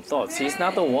our own thoughts. He's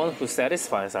not the one who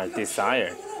satisfies our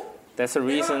desire. That's the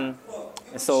reason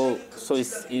So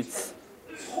it's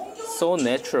so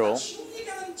natural.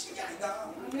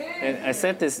 And I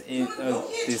said this in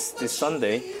this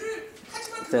Sunday.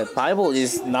 The Bible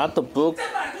is not the book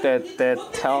that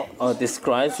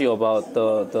describes you about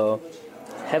the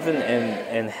heaven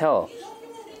and hell.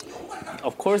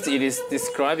 Of course, it is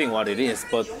describing what it is,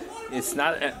 but it's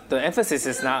not. The emphasis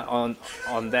is not on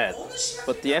that,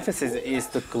 but the emphasis is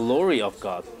the glory of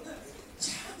God.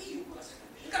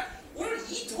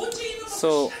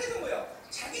 So,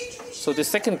 so the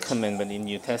second commandment in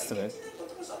New Testament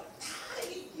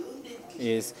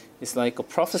is like a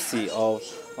prophecy of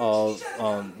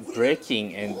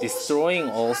breaking and destroying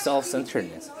all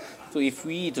self-centeredness. So if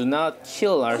we do not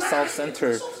kill our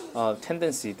self-centered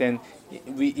tendency, then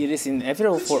it is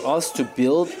inevitable for us to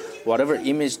build whatever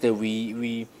image that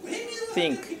we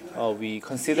think we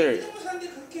consider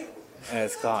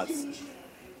as God's.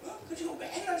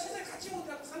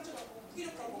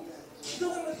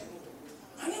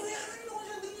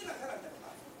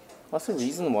 What's the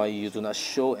reason why you do not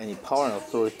show any power and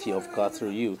authority of God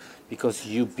through you? Because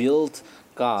you build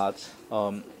God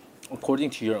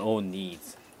according to your own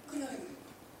needs.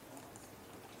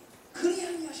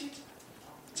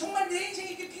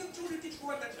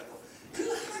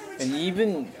 And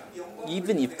even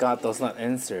if God does not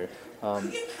answer,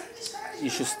 you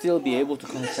should still be able to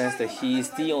confess that He is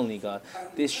the only God.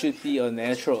 This should be a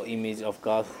natural image of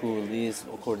God who lives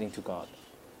according to God.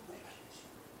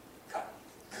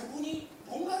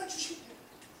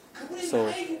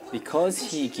 So,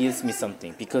 because He gives me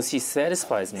something, because He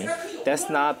satisfies me, that's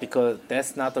not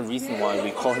the reason why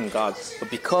we call Him God, but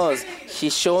because He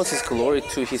shows His glory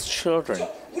to His children.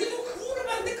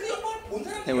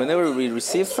 And whenever we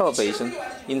receive salvation,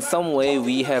 in some way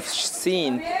we have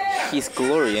seen His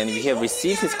glory and we have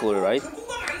received His glory, right?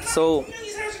 So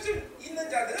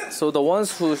the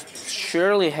ones who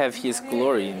surely have His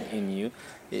glory in you,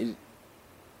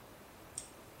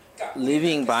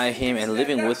 living by Him and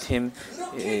living with Him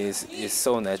is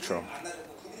so natural.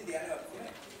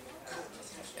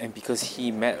 And because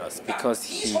He met us, because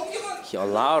He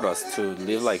allowed us to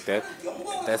live like that,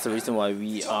 that's the reason why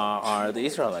we are the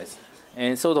Israelites.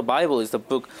 And so the Bible is the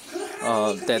book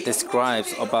that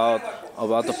describes about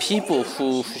the people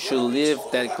who should live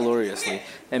that gloriously.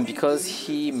 And because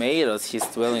He made us His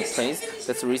dwelling place,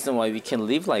 that's the reason why we can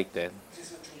live like that.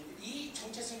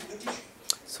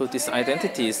 So this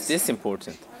identity is this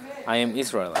important. I am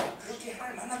Israelite.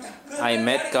 I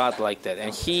met God like that,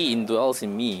 and He indwells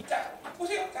in me.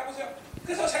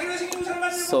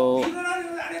 So,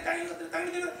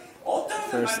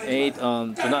 verse 8,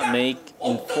 do not make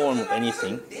inform of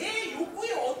anything.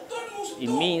 It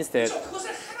means that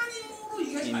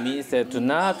do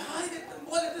not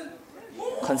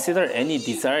consider any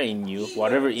desire in you,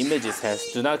 whatever image it has.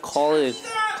 Do not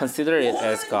consider it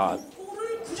as God.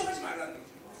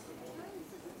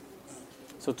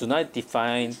 So do not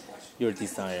define your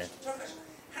desire.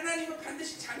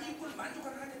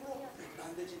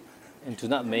 And do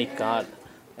not make God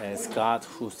as God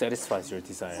who satisfies your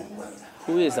desire.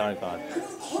 Who is our God?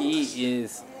 He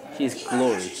is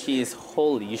glory. He is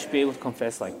holy. You should be able to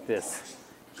confess like this.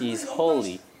 He is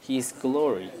holy. He is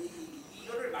glory.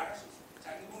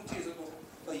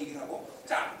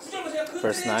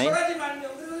 Verse 9.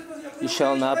 You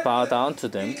shall not bow down to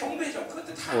them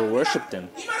or worship them.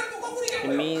 It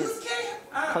means,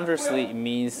 conversely, it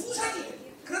means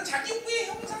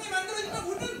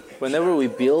whenever we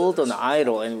build an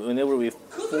idol and whenever we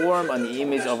form an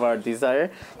image of our desire,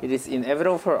 it is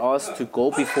inevitable for us to go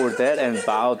before that and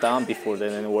bow down before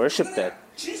that and worship that.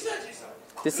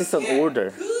 This is an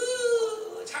order.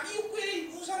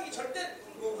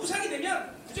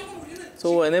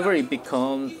 So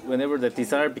whenever the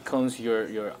desire becomes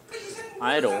your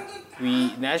idol,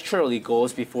 we naturally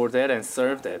goes before that and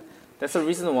serve that. That's the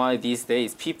reason why these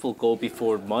days people go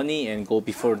before money and go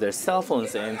before their cell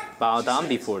phones and bow down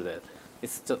before that.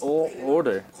 It's the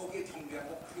order.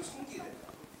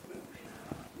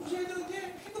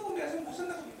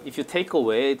 If you take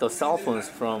away the cell phones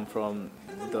from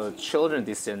the children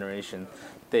this generation,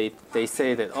 they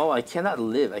say that, oh, I can't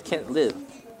live.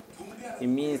 It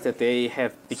means that they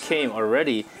have became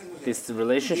already this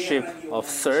relationship of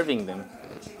serving them.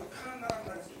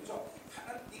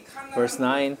 Verse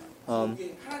 9,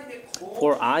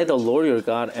 for I, the Lord your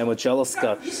God, am a jealous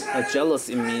God. Jealous,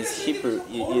 it means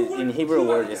in Hebrew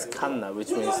word is kanna, which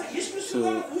means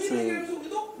to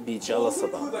be jealous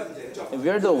about. And we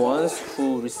are the ones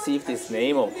who receive this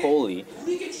name of holy.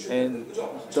 And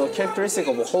the characteristic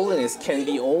of holiness can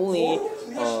be only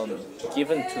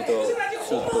given to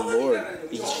the Lord.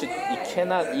 It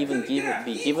cannot even be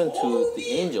given to the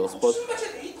angels. But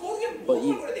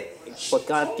but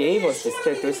God gave us this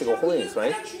characteristic of holiness,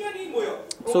 right?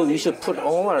 So we should put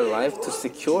all our life to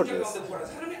secure this.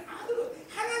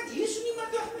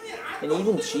 And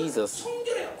even Jesus,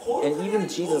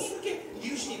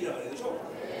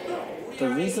 the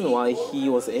reason why he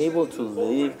was able to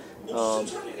live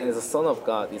as a son of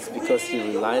God is because he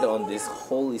relied on this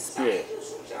Holy Spirit.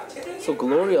 So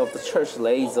glory of the church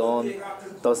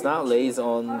does not lays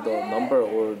on the number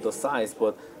or the size,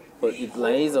 but it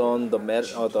lays on the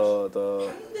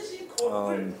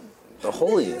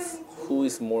holiness. Who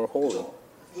is more holy?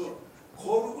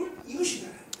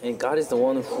 And God is the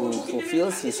one who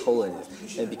fulfills His holiness,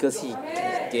 and because He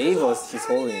gave us His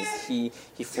holiness, He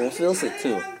fulfills it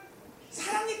too.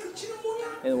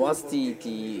 And what's the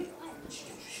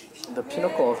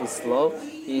pinnacle of His love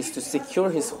is to secure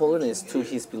His holiness to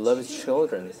His beloved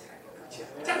children.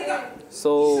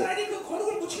 So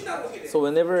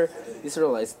whenever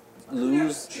Israelites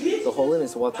lose the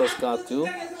holiness, what does God do?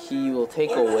 He will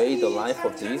take away the life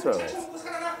of the Israelites.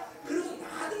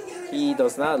 He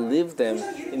does not leave them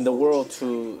in the world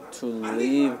to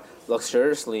live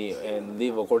luxuriously and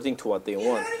live according to what they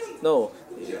want. No,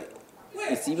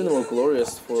 it's even more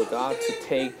glorious for God to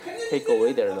take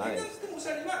away their lives.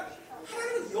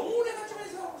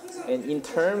 And in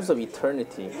terms of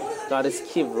eternity, God is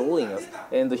keep ruling us,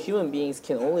 and the human beings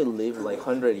can only live like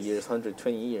 100 years,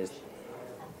 120 years.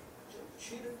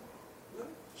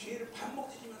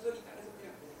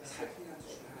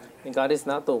 And God is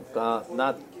not the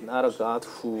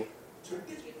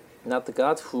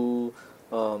God who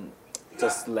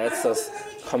just lets us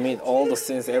commit all the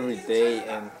sins every day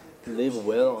and live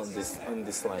well on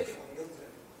this life.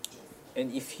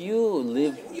 And if you're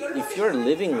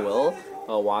living well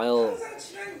while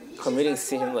committing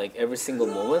sin like every single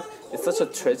moment, it's such a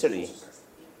tragedy.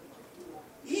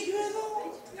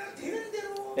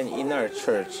 And in our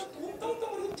church,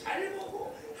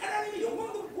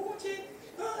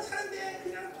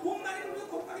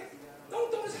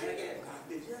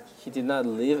 He did not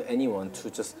leave anyone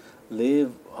to just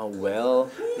live well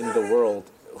in the world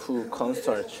who comes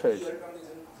to our church.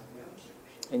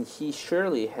 And He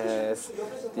surely has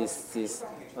this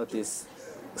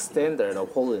standard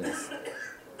of holiness.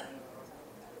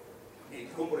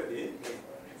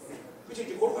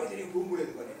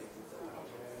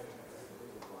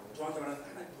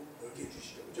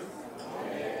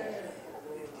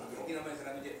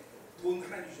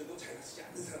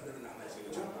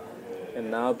 And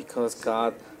now, because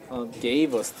God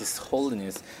gave us this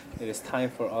holiness, it is time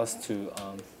for us to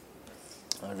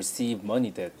receive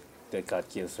money that God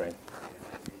gives, right?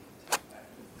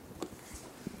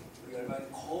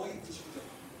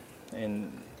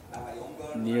 And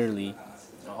nearly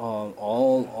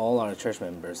all our church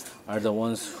members are the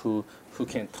ones who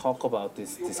can talk about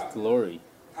this glory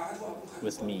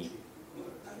with me.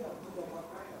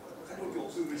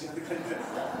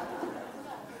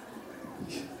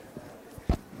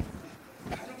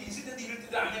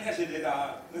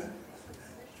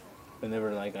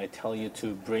 Whenever I tell you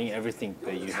to bring everything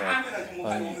that you have,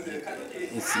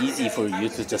 it's easy for you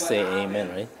to just say amen,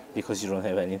 right? Because you don't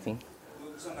have anything.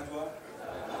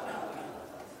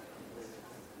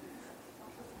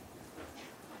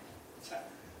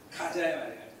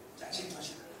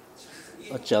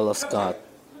 A jealous God.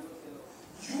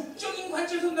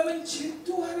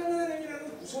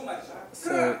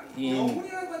 So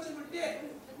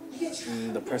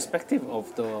in the perspective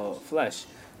of the flesh,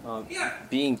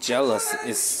 being jealous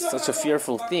is such a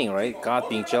fearful thing, right? God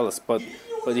being jealous. But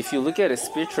if you look at it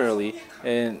spiritually,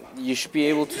 and you should be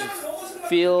able to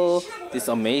feel this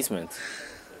amazement.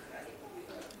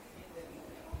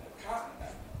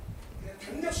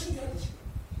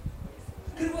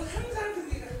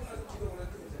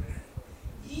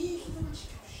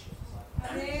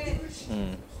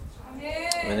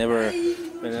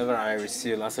 Whenever I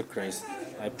receive lots of grace,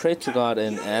 I pray to God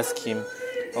and ask Him,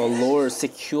 "Oh Lord,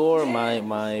 secure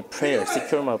my prayer.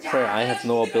 Secure my prayer. I have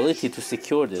no ability to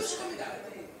secure this."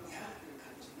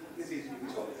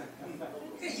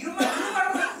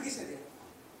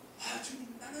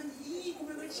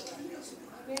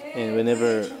 And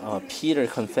whenever Peter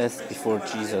confessed before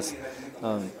Jesus,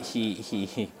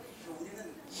 he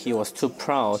was too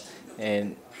proud,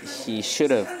 and he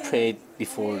should have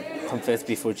confessed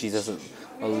before Jesus,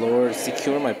 "Oh Lord,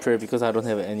 secure my prayer because I don't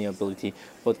have any ability."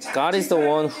 But God is the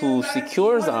one who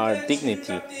secures our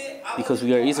dignity because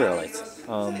we are Israelites.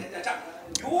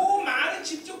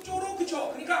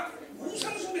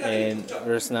 And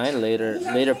verse 9,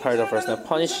 later part of verse 9,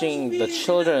 punishing the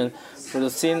children for the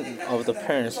sin of the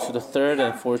parents to the third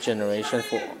and fourth generation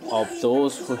of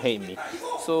those who hate me.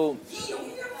 So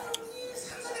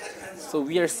So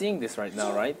we are seeing this right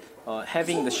now, right?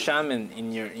 Having the shaman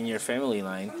in your family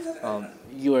line,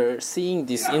 you are seeing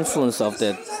this influence of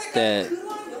that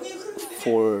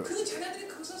for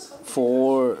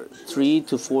 3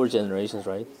 to 4 generations,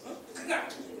 right?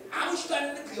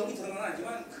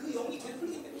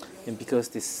 And because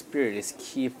this spirit is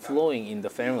keep flowing in the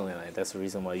family line, that's the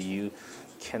reason why you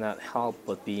cannot help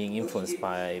but being influenced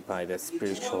by that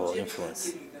spiritual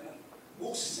influence.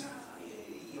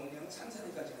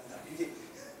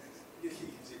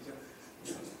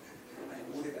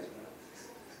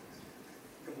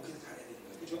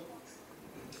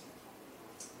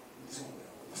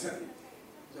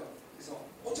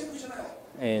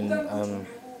 And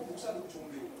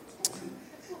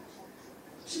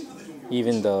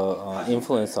even the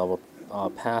influence of a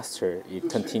pastor, it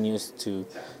continues to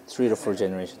 3 to 4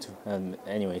 generations too.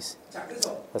 Anyways,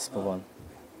 let's move on.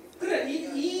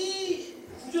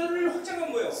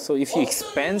 So if you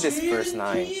expand this verse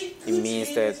 9, it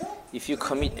means that if you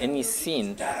commit any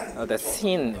sin, that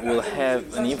sin will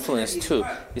have an influence too.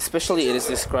 Especially it is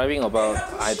describing about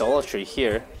idolatry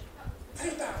here.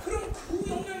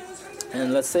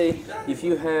 And let's say if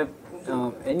you have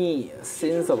any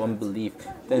sins of unbelief,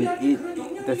 then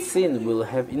the sin will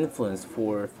have influence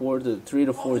for 3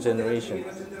 to 4 generations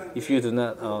if you do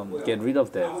not get rid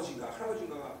of that.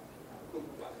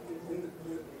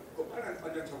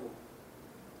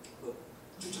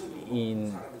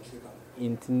 In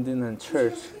Dindenhan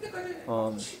Church,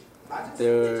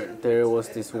 there was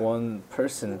this one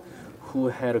person who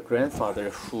had a grandfather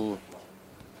who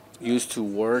used to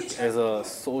work as a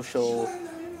social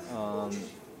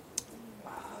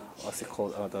what's it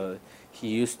called? He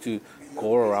used to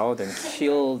go around and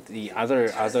kill the other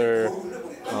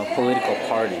political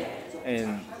party,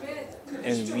 and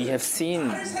we have seen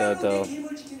the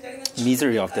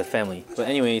misery of the family. But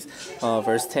anyways,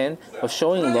 verse 10: of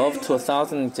showing love to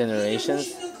 1,000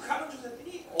 generations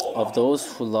of those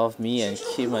who love me and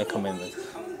keep my commandments.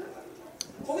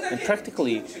 And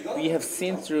practically, we have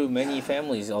seen through many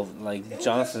families of like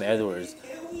Jonathan Edwards.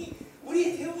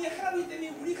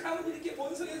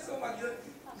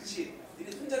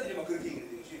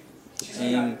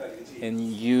 And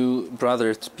you,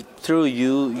 brother, through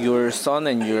you, your son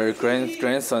and your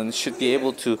grandson should be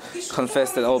able to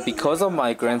confess that, oh, because of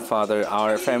my grandfather,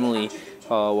 our family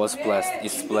was blessed,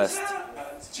 is blessed.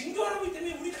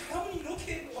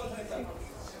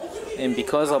 And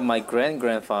because of my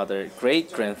great-grandfather,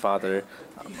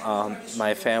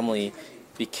 my family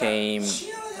became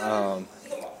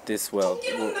this well.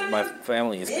 My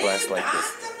family is blessed like this.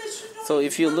 So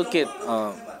if you look at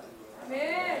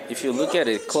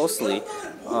it closely,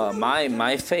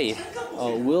 my faith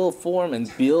will form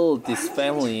and build this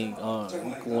family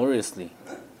gloriously.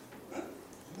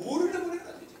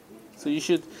 So you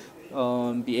should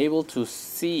be able to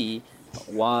see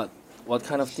what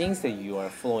kind of things that you are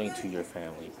flowing to your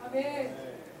family.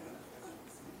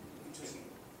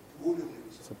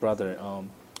 So brother,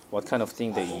 what kind of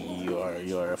thing that you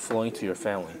are flowing to your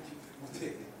family?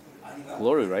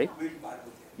 Glory, right?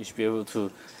 You should be able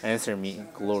to answer me,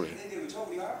 glory.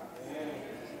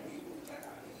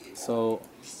 So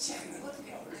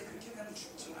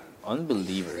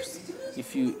unbelievers,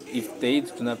 if they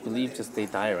do not believe, just they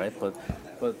die, right? But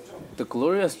the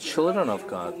glorious children of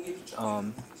God,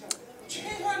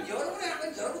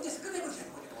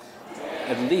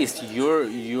 at least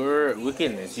your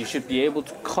wickedness, you should be able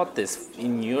to cut this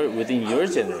within your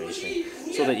generation,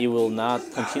 so that it will not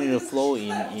continue to flow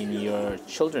in your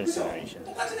children's generation.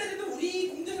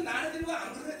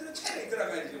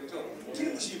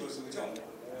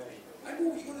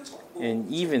 And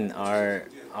even our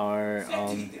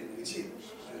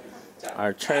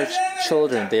church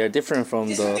children, they are different from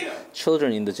the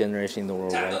children in the generation in the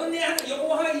world, right?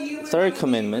 Third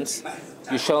commandment: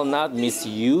 you shall not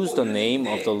misuse the name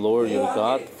of the Lord your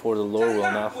God, for the Lord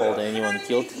will not hold anyone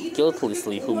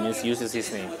guiltlessly who misuses his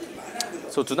name.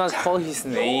 So do not call his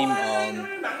name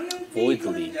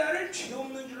voidly.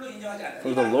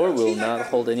 For the Lord will not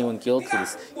hold anyone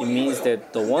guiltless. It means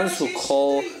that the ones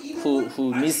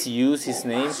who misuse his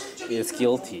name is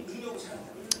guilty.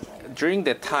 During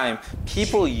that time,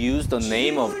 people used the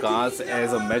name of God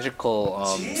as a magical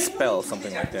spell,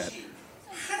 something like that.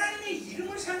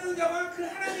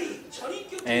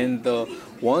 And the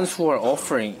ones who are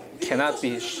offering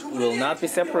will not be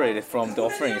separated from the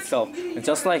offering itself. And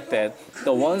just like that,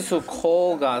 the ones who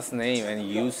call God's name and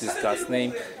uses God's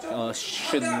name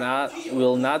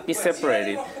will not be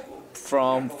separated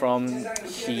from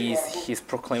his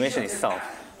proclamation itself.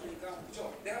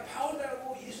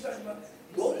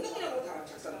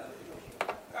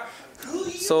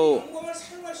 So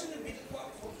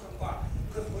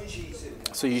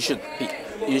So you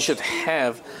should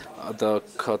have the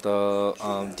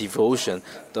devotion,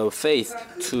 the faith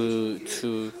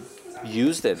to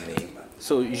use that name.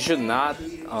 So you should not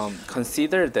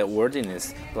consider that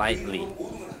worthiness lightly.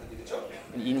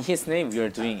 In His name, we are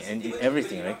doing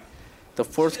everything, right? The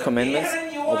fourth commandment: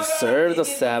 observe the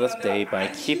Sabbath day by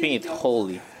keeping it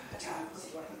holy.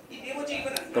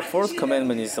 The fourth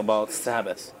commandment is about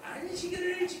Sabbath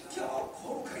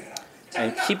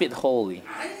and keep it holy.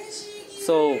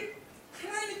 So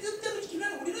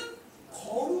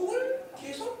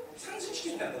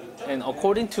and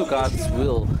according to God's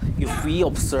will, if we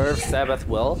observe Sabbath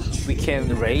well, we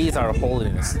can raise our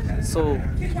holiness. So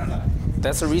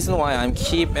that's the reason why I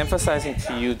keep emphasizing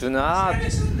to you, do not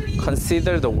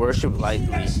consider the worship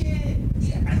lightly.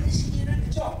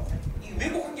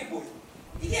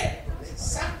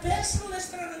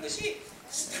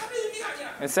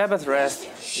 And Sabbath rest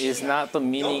is not the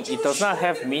meaning, it does not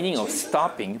have meaning of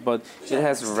stopping, but it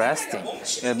has resting,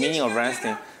 the meaning of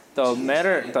resting. The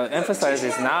emphasis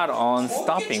is not on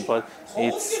stopping, but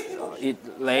it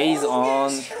lays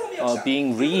on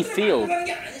being refilled.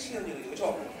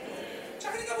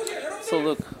 So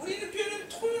look,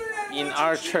 in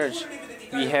our church,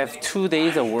 we have 2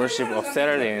 days of worship of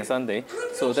Saturday and Sunday.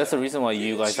 So that's the reason why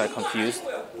you guys are confused.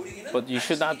 But you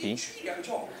should not be.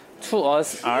 To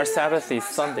us, our Sabbath is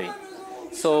Sunday.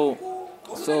 So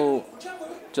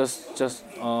just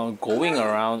going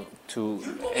around to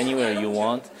anywhere you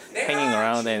want, hanging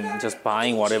around and just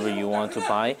buying whatever you want to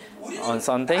buy on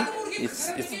Sunday,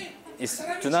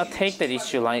 do not take that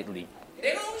issue lightly.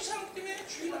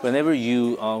 Whenever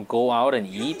you go out and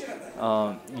eat,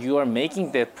 you are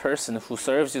making that person who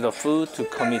serves you the food to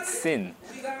commit sin.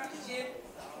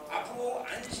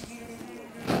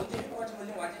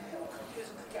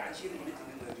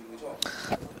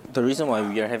 The reason why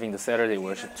we are having the Saturday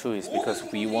worship too is because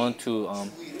we want to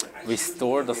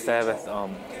restore the Sabbath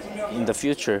in the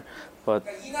future, but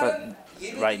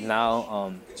right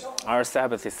now our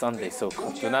Sabbath is Sunday, so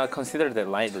do not consider that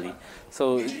lightly.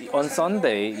 So on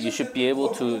Sunday you should be able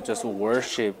to just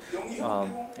worship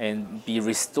and be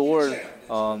restored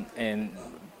and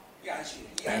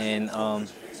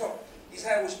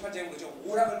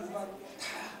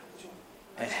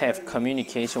have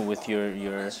communication with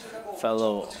your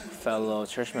fellow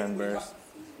church members.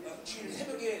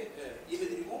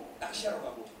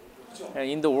 And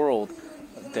in the world,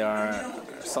 there are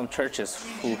some churches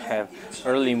who have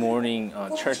early morning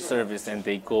church service and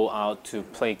they go out to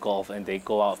play golf and they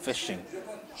go out fishing.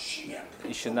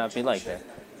 It should not be like that.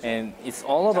 And it's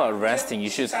all about resting. You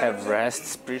should have rest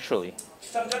spiritually.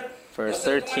 Verse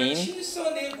 13,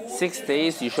 6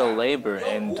 days you shall labor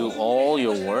and do all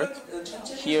your work.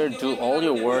 Here, do all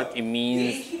your work, it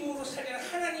means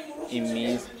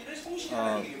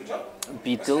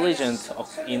be diligent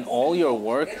in all your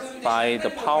work by the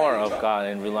power of God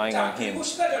and relying on Him.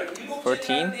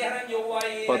 14,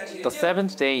 but the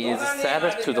seventh day is a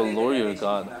Sabbath to the Lord your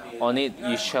God. On it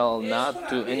you shall not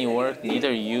do any work,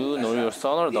 neither you, nor your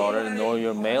son or daughter, nor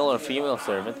your male or female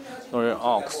servant, nor your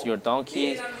ox, your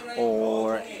donkey,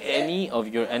 or any of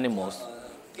your animals,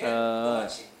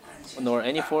 nor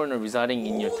any foreigner residing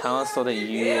in your town, so that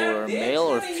your male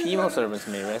or female servants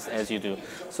may rest as you do.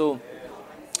 So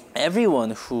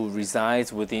everyone who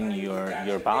resides within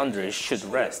your boundaries should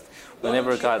rest.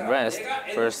 Whenever God rests,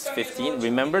 verse 15,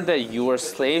 remember that you were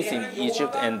slaves in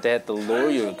Egypt and that the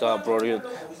Lord your God brought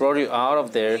you out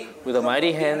of there with a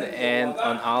mighty hand and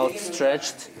an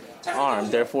outstretched arm.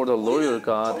 Therefore the Lord your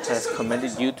God has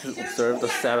commanded you to observe the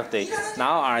Sabbath day.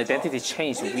 Now our identity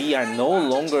changed. We are no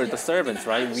longer the servants,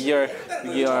 right? We are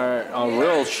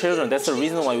real children. That's the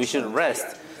reason why we should rest.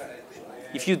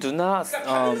 If you do not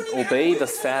obey the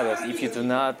Sabbath, if you do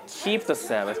not keep the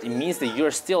Sabbath, it means that you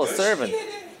are still a servant.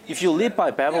 If you live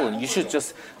by Babylon, you should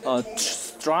just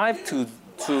strive to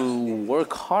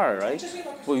work hard, right?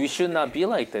 But we should not be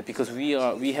like that because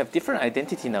we have different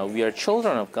identity now. We are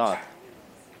children of God.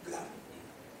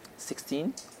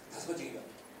 16.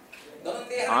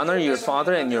 Honor your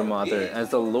father and your mother, as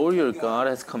the Lord your God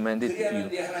has commanded you,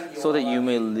 so that you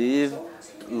may live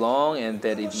long and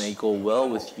that it may go well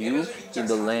with you in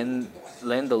the land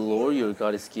the Lord your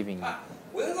God is giving you.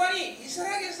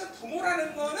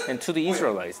 And to the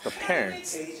Israelites, the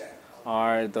parents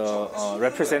are the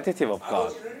representative of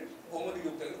God.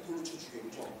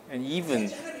 And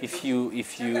even if you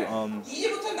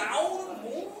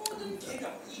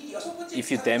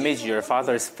damage your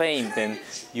father's fame, then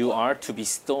you are to be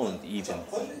stoned even.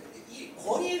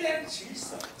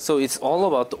 So it's all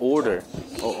about the order,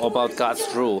 about God's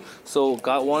rule. So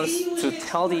God wants to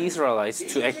tell the Israelites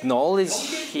to acknowledge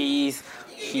His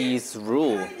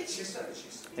rule.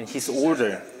 and His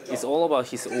order. It's all about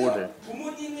His order.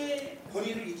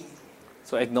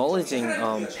 So acknowledging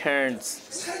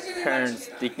parents'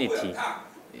 dignity.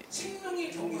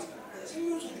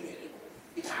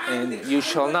 And you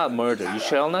shall not murder. You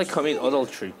shall not commit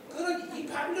adultery.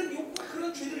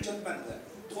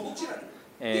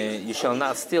 And you shall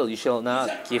not steal. You shall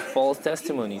not give false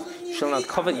testimonies. You shall not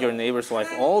covet your neighbor's wife.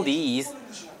 All these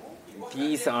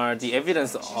are the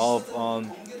evidence of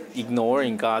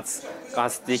ignoring God's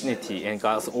dignity and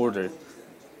God's order.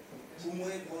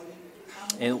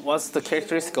 And what's the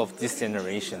characteristic of this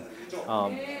generation?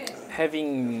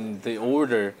 Having the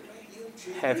order,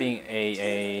 having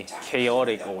a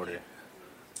chaotic order.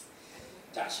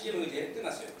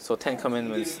 So 10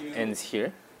 Commandments ends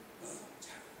here.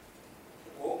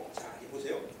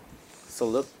 So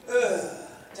look,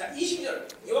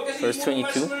 verse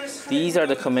 22. These are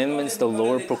the commandments the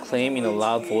Lord proclaimed in a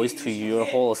loud voice to your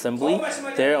whole assembly,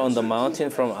 there on the mountain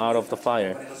from out of the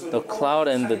fire, the cloud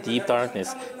and the deep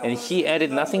darkness. And He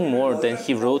added nothing more than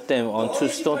He wrote them on 2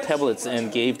 stone tablets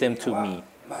and gave them to me.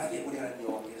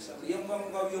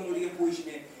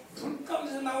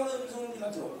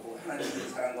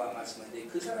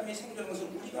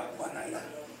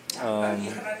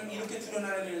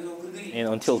 And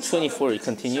until 24 it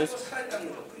continues.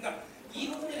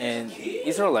 And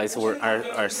Israelites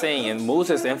are saying, and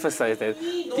Moses emphasized that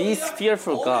this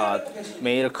fearful God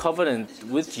made a covenant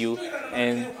with you,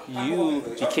 and you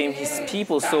became His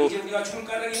people. So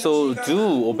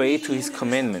do obey to His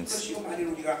commandments.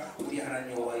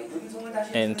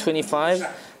 And 25.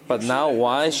 But now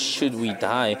why should we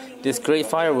die? This great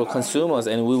fire will consume us,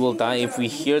 and we will die if we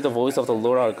hear the voice of the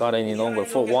Lord our God any longer.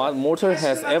 For what mortal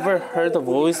has ever heard the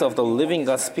voice of the living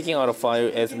God speaking out of fire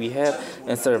as we have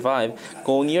and survived?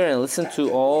 Go near and listen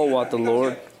to all what the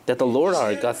Lord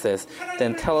our God says.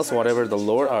 Then tell us whatever the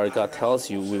Lord our God tells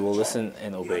you. We will listen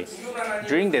and obey.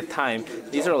 During that time,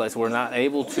 the Israelites were not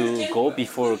able to go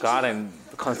before God and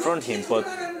confront Him, but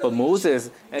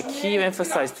Moses keep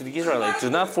emphasized to the Israelites, do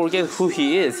not forget who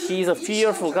He is. He is a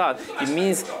fearful God. It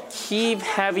means keep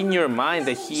having your mind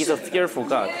that He is a fearful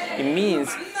God. It means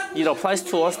it applies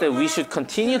to us that we should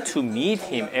continue to meet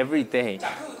Him every day.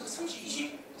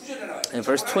 In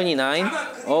verse 29,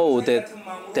 that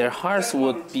their hearts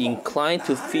would be inclined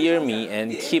to fear me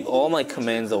and keep all my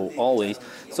commands always,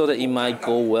 so that it might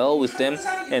go well with them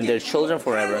and their children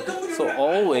forever. So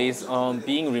always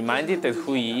being reminded that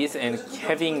who He is and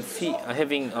having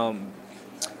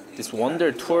this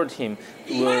wonder toward Him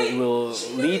will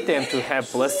lead them to have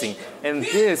blessing. And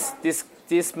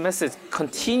this message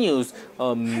continues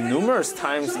numerous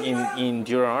times in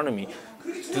Deuteronomy.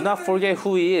 Do not forget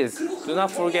who He is. Do not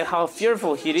forget how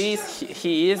fearful He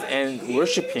is, and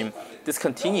worship Him. This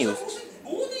continues.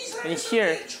 And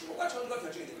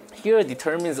here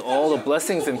determines all the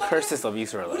blessings and curses of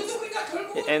Israelites.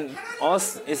 And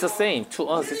us, it's the same. To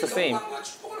us, it's the same.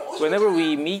 Whenever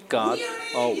we meet God,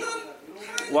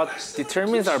 what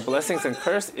determines our blessings and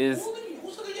curse is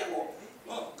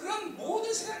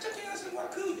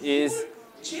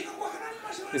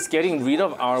getting rid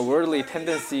of our worldly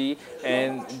tendency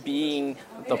and being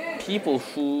the people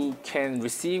who can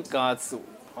receive God's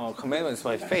commandments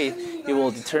by faith. It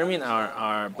will determine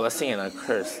our blessing and our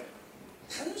curse.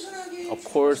 Of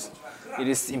course, it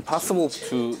is impossible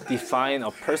to define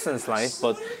a person's life,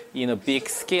 but in a big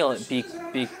scale,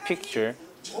 big picture,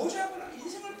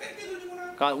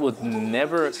 God would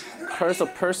never curse a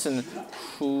person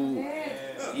who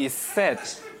is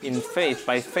set in faith,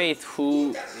 by faith,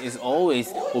 who is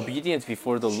always obedient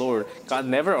before the Lord. God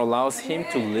never allows him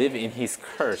to live in his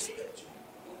curse.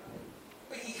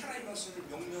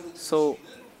 So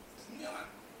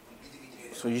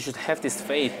you should have this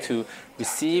faith to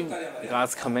receive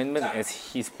God's commandment as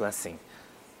his blessing.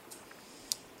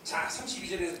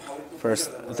 Verse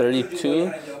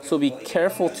 32, so be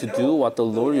careful to do what the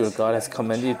Lord your God has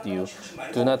commanded you.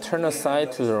 Do not turn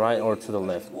aside to the right or to the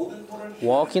left.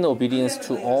 Walk in obedience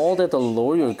to all that the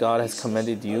Lord your God has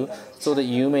commanded you, so that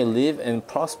you may live and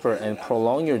prosper and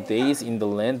prolong your days in the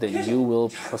land that you will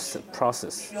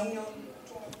possess.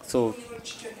 So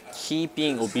keep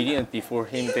being obedient before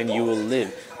him, then you will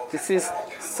live. This is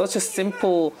such a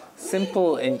simple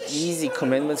and easy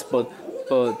commandments, but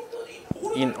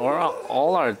in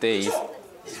all our days,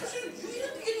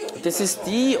 this is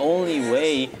the only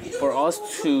way for us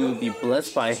to be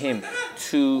blessed by him,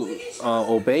 to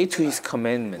obey to his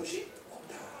commandments.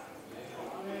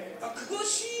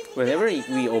 Whenever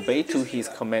we obey to his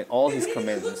all his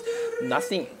commandments,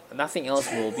 nothing else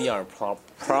will be our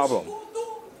problem.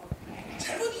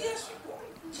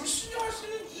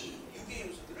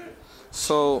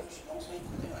 So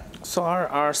So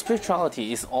our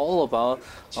spirituality is all about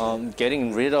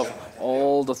getting rid of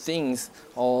all the things,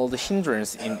 all the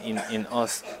hindrance in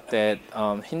us that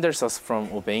hinders us from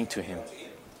obeying to Him.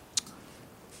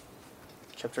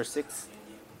 Chapter 6.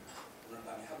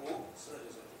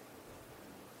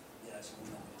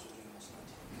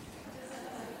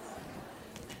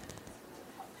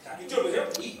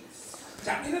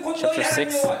 Chapter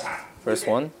 6, verse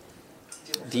 1.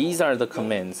 These are the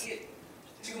commands.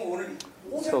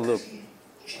 So look,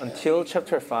 until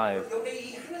chapter 5,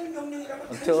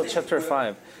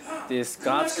 this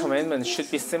God's commandment should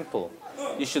be simple.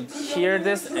 You should hear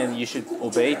this and you should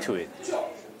obey to it.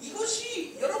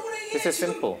 This is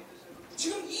simple.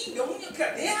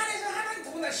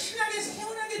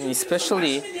 And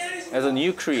especially as a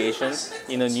new creation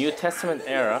in a New Testament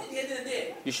era,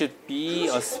 you should be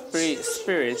a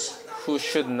spirit who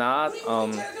should not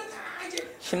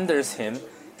hinders him,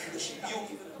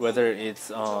 whether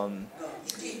it's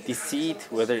deceit,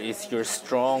 whether it's your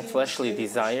strong fleshly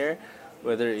desire,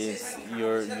 whether it's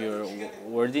your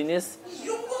worthiness.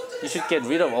 You should get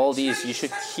rid of all these. You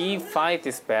should fight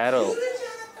this battle.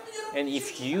 And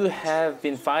if you have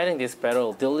been fighting this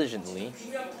battle diligently,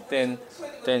 then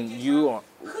you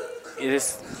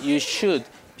should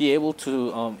be able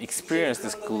to experience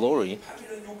this glory.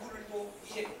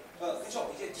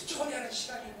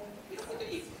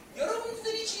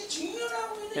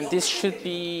 And this should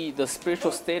be the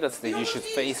spiritual status that you should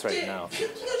face right now.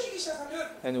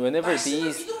 And whenever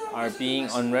these are being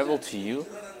unraveled to you,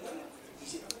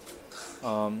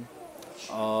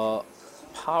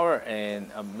 power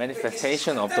and a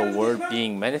manifestation of the word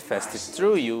being manifested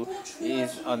through you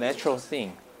is a natural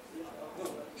thing.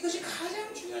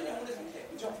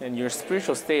 And your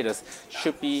spiritual status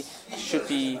should be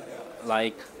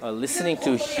like listening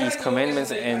to His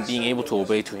commandments and being able to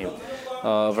obey to Him.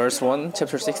 Verse 1,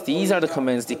 chapter 6. These are the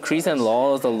commands, decrees, and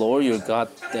laws the Lord your God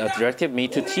directed me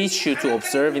to teach you to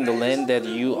observe in the land that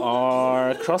you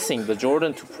are crossing the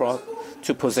Jordan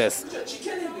to possess.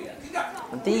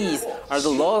 These are the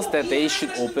laws that they should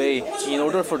obey in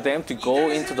order for them to go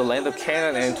into the land of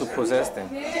Canaan and to possess them.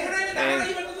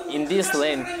 And in this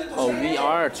land, we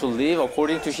are to live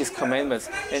according to His commandments.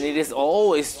 And it is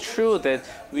always true that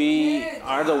we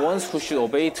are the ones who should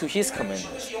obey to His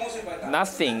commandments.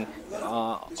 Nothing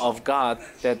of God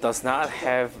that does not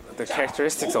have the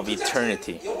characteristics of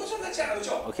eternity.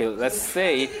 Okay, let's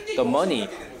say the money,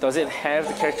 does it have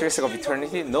the characteristic of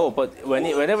eternity? No, but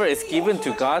whenever it's given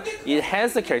to God, it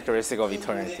has the characteristic of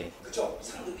eternity.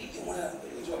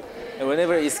 And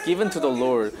whenever it's given to the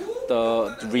Lord,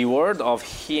 the reward of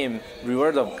Him,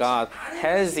 reward of God,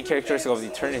 has the characteristic of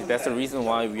eternity. That's the reason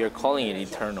why we are calling it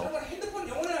eternal.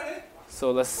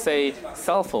 So let's say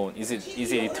cell phone, is it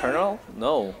eternal?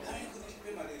 No.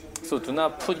 So do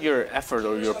not put your effort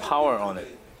or your power on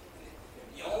it.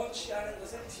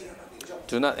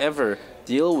 Do not ever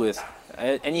deal with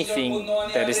anything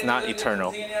that is not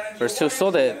eternal. Verse 2,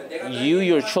 so that you,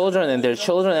 your children, and their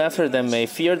children after them may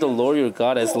fear the Lord your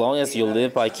God as long as you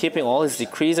live by keeping all His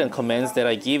decrees and commands that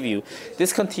I give you.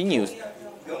 This continues.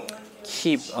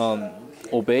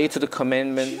 Obey to the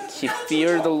commandment,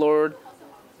 fear the Lord.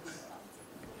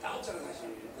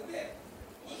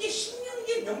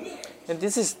 And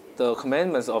this is the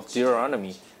commandments of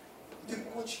Deuteronomy.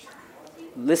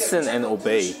 Listen and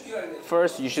obey.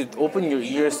 First, you should open your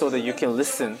ears so that you can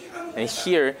listen and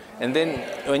hear. And then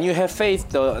when you have faith,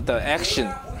 the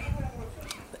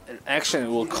action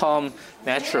will come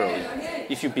naturally.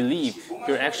 If you believe,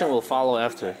 your action will follow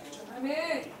after.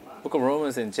 Book of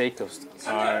Romans and Jacob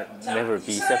are never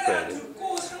be separated.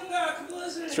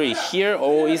 3. Hear,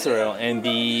 O Israel, and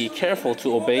be careful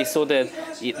to obey so that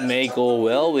it may go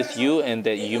well with you and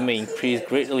that you may increase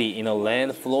greatly in a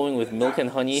land flowing with milk and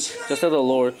honey, just as the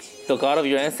Lord, the God of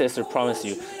your ancestors, promised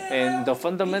you. And the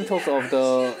fundamentals of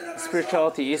the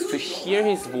spirituality is to hear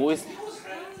His voice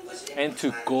and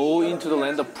to go into the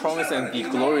land of promise and be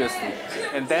gloriously.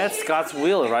 And that's God's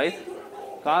will, right?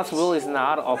 God's will is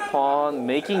not upon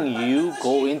making you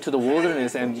go into the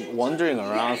wilderness and wandering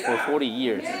around for 40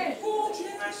 years.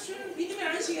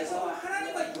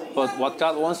 But what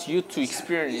God wants you to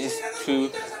experience is to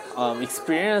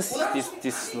experience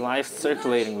this life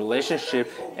circulating relationship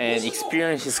and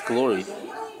experience His glory.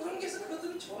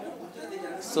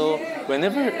 So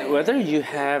whether you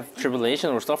have tribulation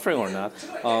or suffering or not,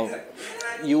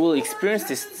 you will experience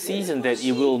this season that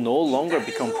it will no longer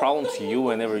become a problem to you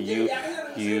whenever you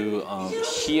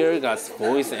hear God's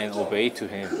voice and obey to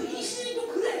Him.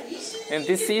 And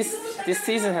this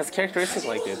season has characteristics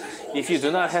like this. If you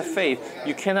do not have faith,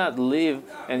 you cannot live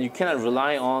and you cannot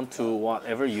rely on to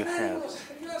whatever you have.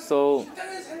 So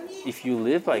if you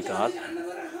live by God,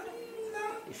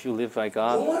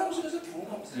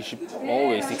 you should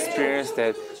always experience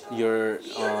that your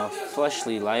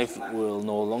fleshly life will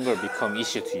no longer become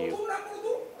issue to you.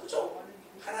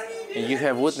 And you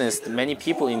have witnessed many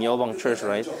people in Yeolbang Church,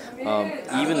 right?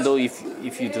 Even though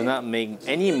if you do not make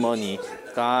any money,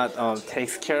 God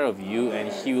takes care of you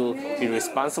and He will be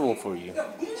responsible for you.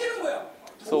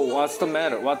 So what's the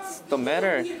matter? What's the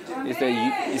matter is that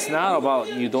it's not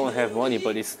about you don't have money,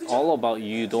 but it's all about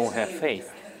you don't have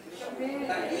faith.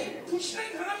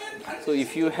 So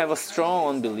if you have a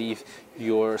strong unbelief,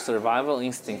 your survival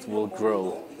instinct will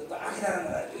grow.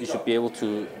 You should be able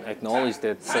to acknowledge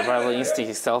that survival instinct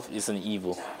itself is an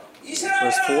evil.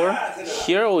 Verse 4,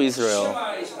 Hear, O Israel,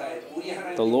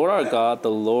 the Lord our God,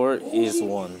 the Lord is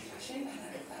one.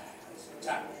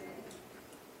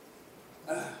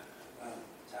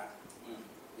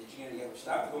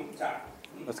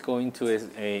 Let's go into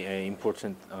a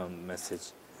important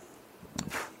message.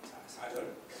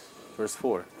 Verse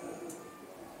 4.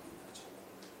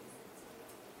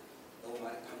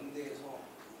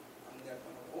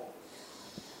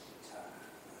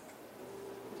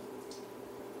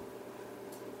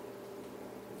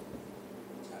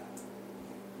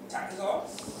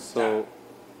 So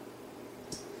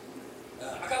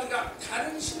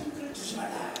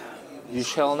you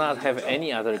shall not have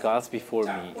any other gods before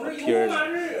me appeared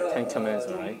 10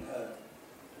 commandments, right?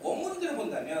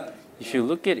 If you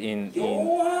look at in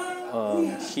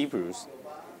Hebrews,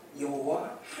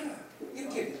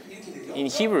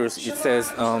 it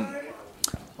says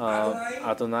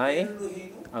Adonai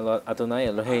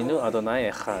Eloheinu Adonai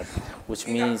Echad, which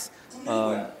means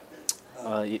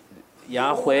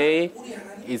Yahweh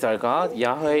is our God,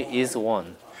 Yahweh is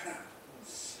one.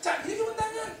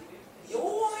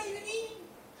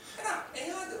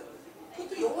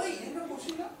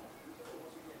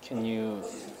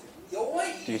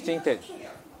 Do you think that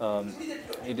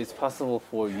it is possible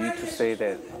for you to say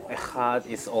that Echad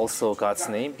is also God's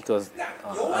name because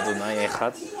Adonai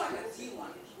Echad?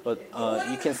 But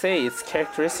you can say it's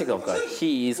characteristic of God.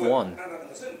 He is one.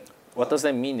 What does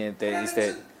that mean? Is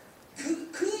that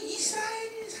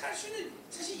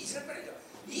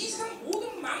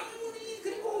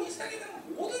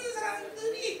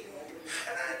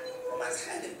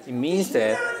it means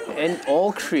that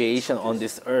all creation on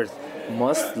this earth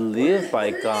must live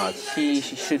by God. He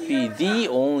should be the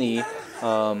only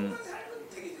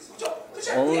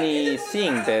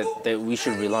thing that we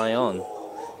should rely on.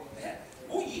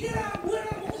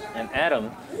 And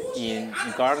Adam in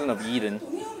Garden of Eden,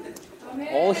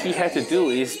 all he had to do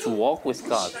is to walk with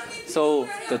God. So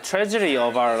the tragedy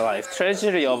of our life,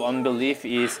 tragedy of unbelief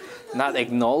is not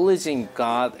acknowledging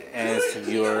God as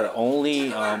your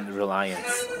only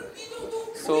reliance.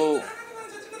 So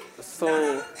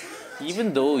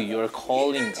even though you're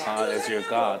calling God as your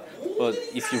God, but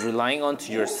if you're relying on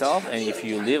to yourself and if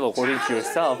you live according to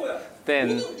yourself,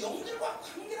 then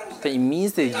it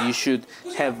means that you should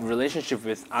have relationship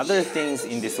with other things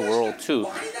in this world too.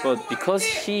 But because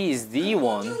He is the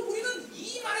one,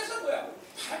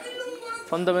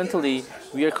 fundamentally,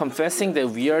 we are confessing that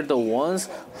we are the ones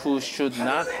who should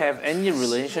not have any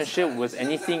relationship with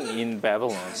anything in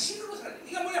Babylon.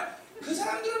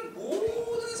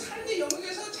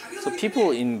 So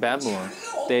people in Babylon,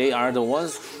 they are the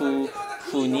ones who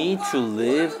need to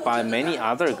live by many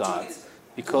other gods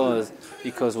because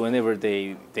whenever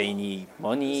they need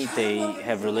money, they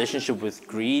have relationship with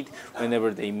greed.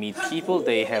 Whenever they meet people,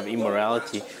 they have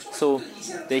immorality. So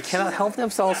they cannot help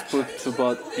themselves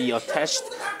but be attached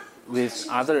with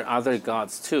other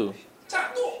gods too.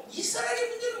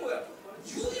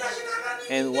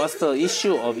 And what's the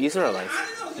issue of Israelites?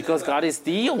 Because God is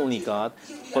the only God,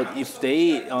 but if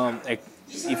they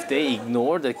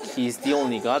ignore that He's the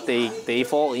only God, they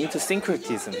fall into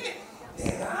syncretism.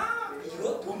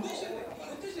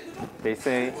 They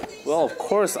say, well, of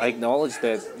course I acknowledge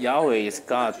that Yahweh is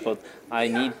God, but I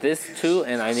need this too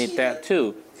and I need that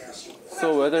too.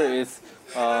 So whether it's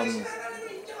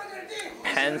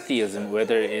pantheism,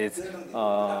 whether it's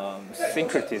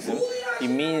syncretism, it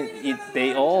means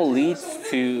they all leads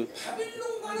you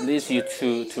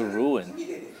to ruin.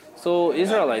 So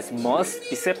Israelites must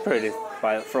be separated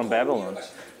from Babylon,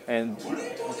 and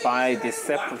by this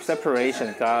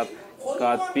separation, God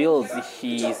builds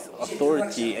His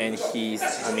authority and His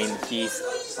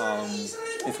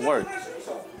word.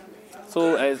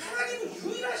 So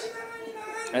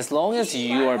as long as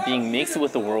you are being mixed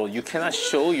with the world, you cannot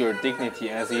show your dignity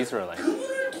as Israelite.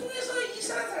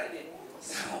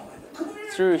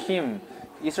 Through Him,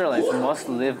 Israelites must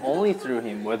live only through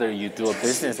Him, whether you do a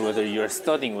business, whether you are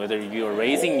studying, whether you are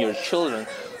raising your children.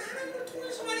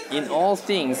 in all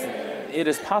things, it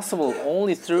is possible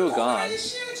only through God.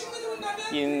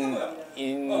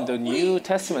 In the New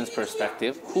Testament's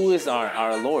perspective, who is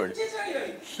our Lord?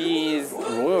 He is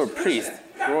royal priest,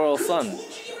 royal son.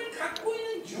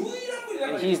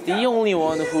 And he's the only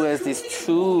one who has these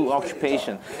two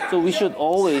occupations. So we should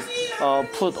always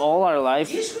put all our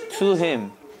life to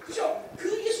him.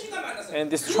 And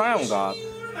this triumph God.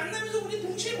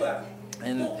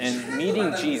 And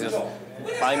meeting Jesus.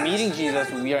 By meeting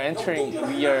Jesus, we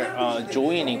are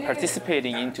joining,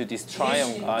 participating into this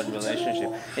triumph God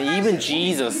relationship. And even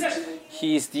Jesus,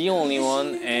 he is the only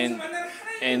one,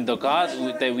 and the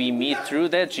God that we meet through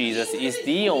that Jesus is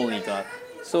the only God.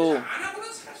 So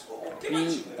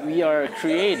we are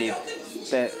created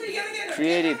that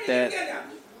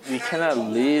we cannot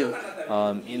live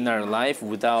in our life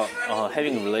without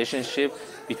having a relationship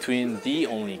between the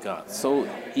only God. So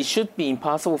it should be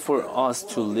impossible for us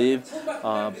to live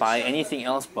by anything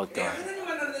else but God.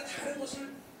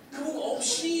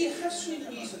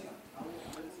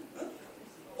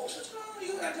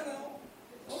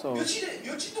 So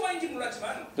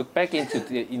look back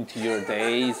into your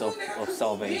days of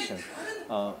salvation.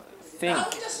 Think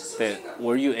that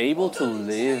were you able to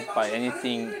live by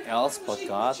anything else but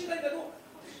God?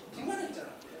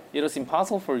 It was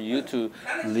impossible for you to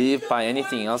live by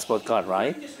anything else but God,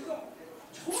 right?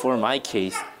 For my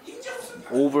case,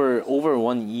 over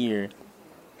 1 year,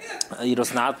 it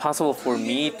was not possible for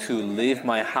me to leave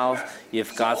my house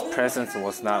if God's presence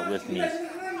was not with me.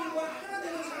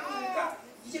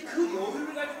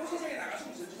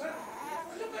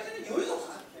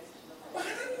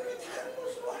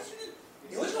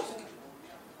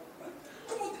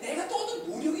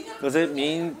 Does it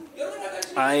mean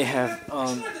I have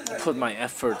put my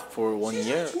effort for 1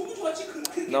 year?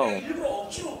 No.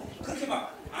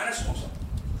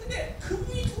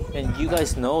 And you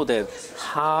guys know that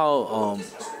how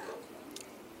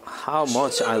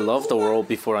much I loved the world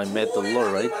before I met the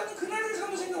Lord, right?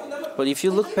 But if you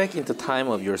look back in the time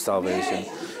of your salvation,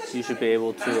 you should be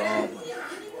able to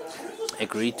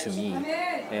agree to me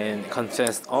and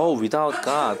confess, oh, without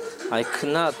God, I could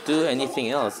not do anything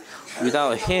else.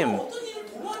 Without Him,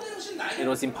 it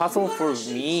was impossible for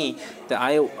me that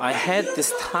I had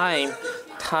this time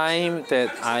that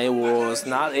I was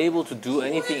not able to do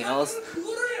anything else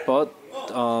but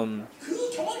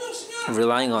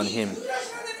relying on Him.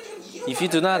 If you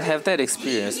do not have that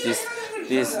experience,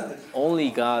 this only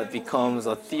God becomes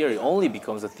a theory, only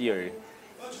becomes a theory.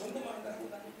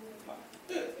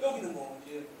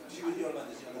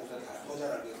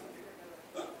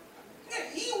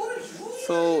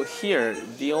 So here,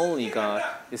 the only God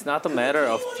is not a matter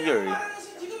of theory.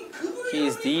 He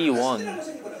is the one.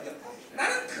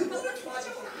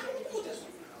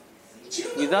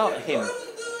 Without Him,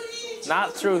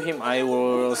 not through Him, I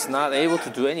was not able to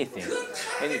do anything.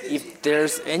 And if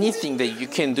there's anything that you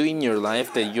can do in your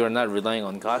life that you are not relying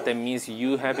on God, that means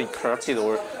you have been corrupted,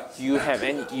 or you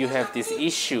have this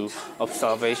issue of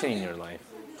salvation in your life.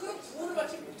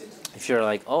 If you're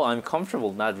like, oh, I'm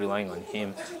comfortable not relying on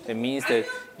Him, that means that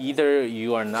either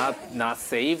you are not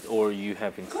saved or you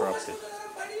have been corrupted.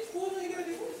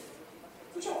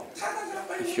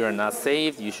 If you are not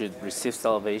saved, you should receive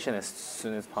salvation as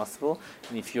soon as possible.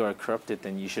 And if you are corrupted,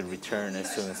 then you should return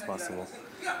as soon as possible.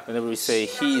 Whenever we say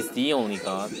He is the only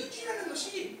God,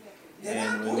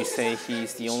 and when we say He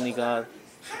is the only God,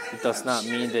 it does not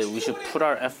mean that we should put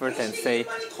our effort and say,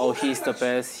 oh, He is the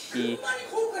best,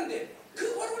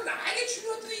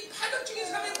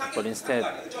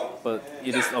 but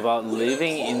it is about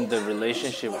living in the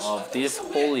relationship of this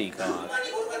holy God.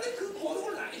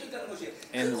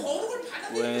 And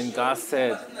when God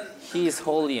said He is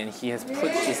holy and He has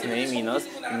put His name in us,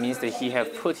 it means that He has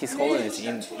put His holiness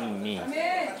in me.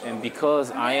 And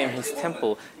because I am His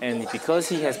temple, and because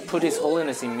He has put His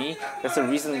holiness in me, that's the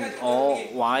reason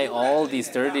why all these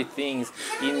dirty things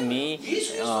in me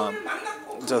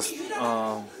just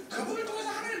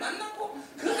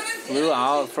flew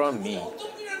out from me.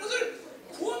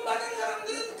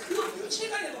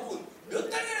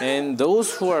 And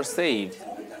those who are saved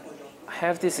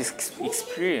have this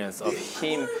experience of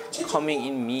Him coming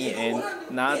in me and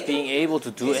not being able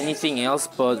to do anything else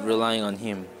but relying on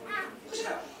Him.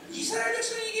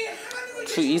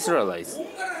 To Israelites,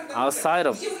 outside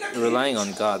of relying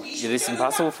on God, it is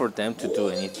impossible for them to do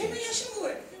anything.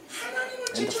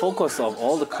 And the focus of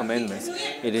all the commandments,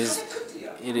 it is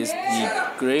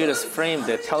the greatest frame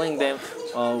that telling them,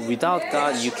 without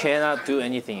God, you cannot do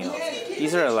anything else.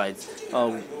 Israelites,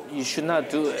 you should not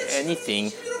do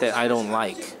anything that I don't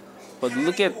like. But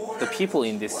look at the people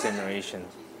in this generation.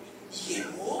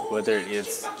 Whether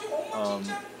it's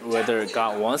whether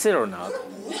God wants it or not,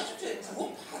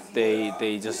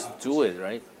 they just do it,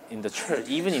 right? In the church,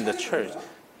 even in the church,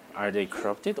 are they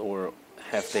corrupted or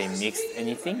have they mixed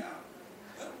anything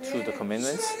to the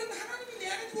commandments?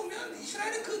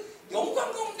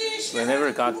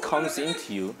 Whenever God comes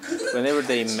into you, whenever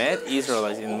they met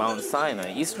Israelites in Mount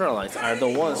Sinai, Israelites are the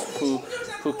ones who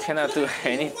cannot do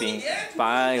anything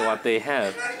by what they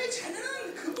have.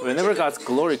 Whenever God's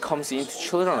glory comes into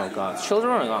children of God,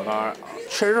 children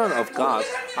of God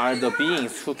are the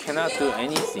beings who cannot do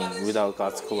anything without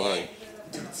God's glory.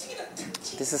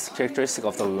 This is characteristic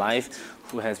of the life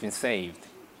who has been saved.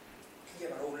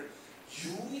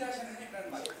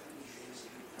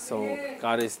 So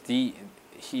God is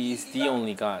He is the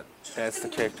only God. That's the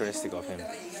characteristic of Him.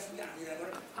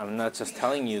 I'm not just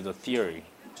telling you the theory.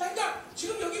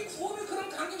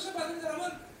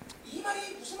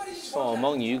 So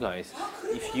among you guys,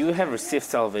 if you have received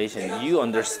salvation, you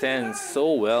understand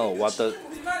so well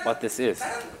what this is.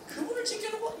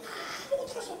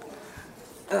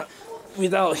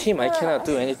 Without Him, I cannot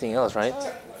do anything else, right?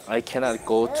 I cannot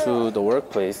go to the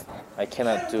workplace. I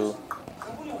cannot do.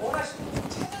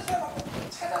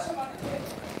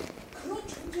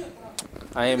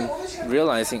 I am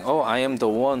realizing, oh, I am the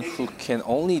one who can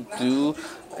only do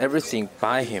everything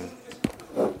by Him.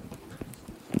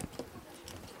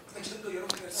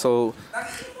 So,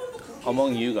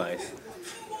 among you guys,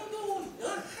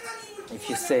 if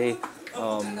you say,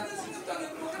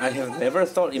 I have never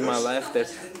thought in my life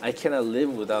that I cannot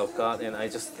live without God and I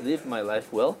just live my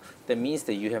life well, that means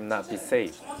that you have not been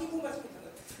saved.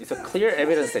 It's a clear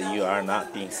evidence that you are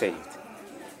not being saved.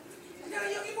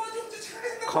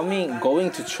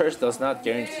 Going to church does not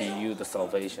guarantee you the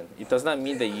salvation. It does not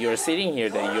mean that you are sitting here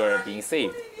that you are being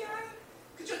saved.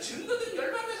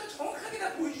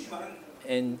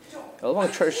 And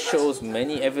Elbang Church shows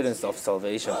many evidence of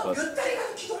salvation, but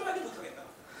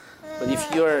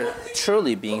if you are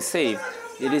truly being saved,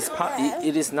 it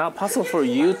is not possible for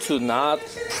you to not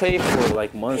pray for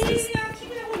like months.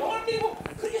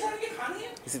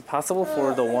 Is it possible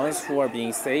for the ones who are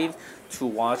being saved to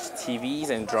watch TVs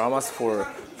and dramas for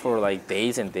like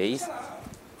days and days?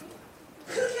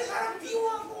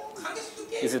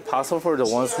 Is it possible for the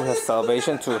ones who have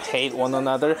salvation to hate one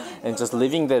another and just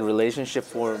living that relationship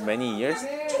for many years?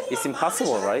 It's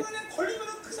impossible, right?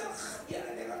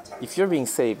 If you're being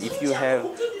saved, if you have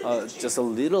just a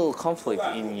little conflict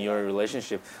in your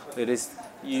relationship, it is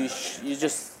you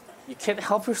can't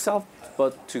help yourself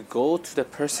but to go to the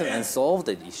person and solve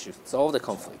that issue, solve the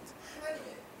conflict.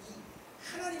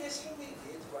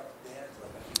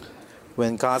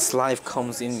 When God's life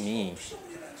comes in me,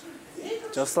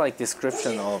 just like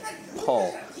description of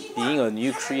Paul being a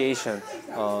new creation,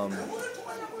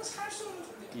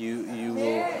 you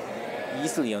will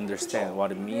easily understand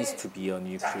what it means to be a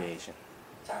new creation.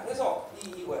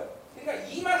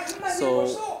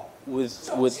 So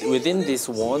within this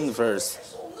one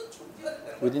verse,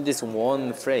 within this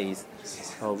one phrase,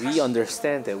 we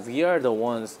understand that we are the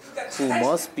ones who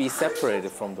must be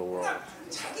separated from the world.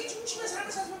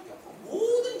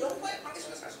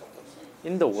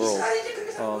 In the world,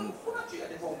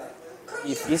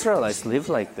 if Israelites live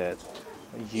like that,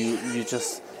 you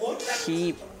just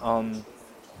keep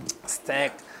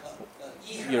stack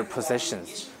your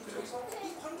possessions.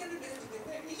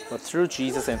 But through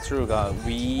Jesus and through God,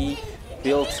 we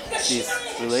built this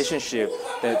relationship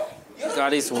that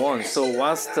God is one. So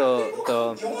what's the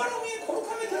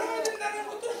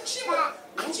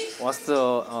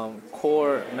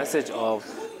core message of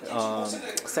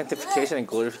sanctification and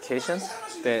glorification?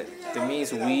 That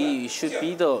means we should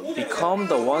become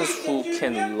the ones who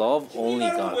can love only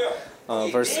God.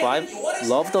 Verse 5,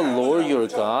 love the Lord your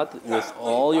God with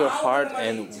all your heart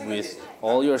and with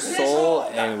all your soul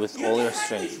and with all your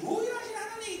strength.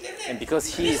 And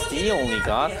because He is the only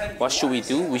God, what should we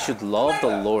do? We should love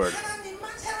the Lord.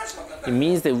 It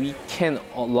means that we can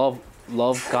love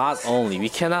God only. We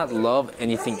cannot love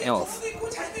anything else.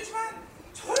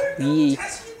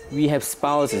 We have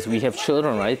spouses, we have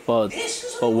children, right? But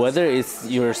whether it's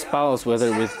your spouse,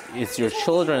 whether it's your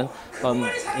children,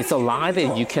 it's a lie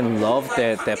that you can love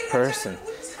that person.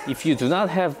 If you do not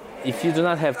have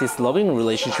this loving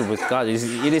relationship with God,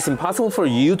 it is impossible for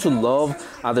you to love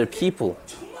other people.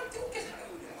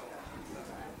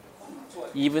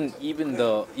 Even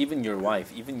your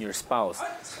wife, even your spouse.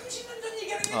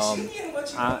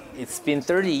 It's been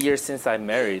 30 years since I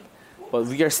married, but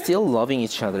we are still loving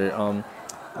each other.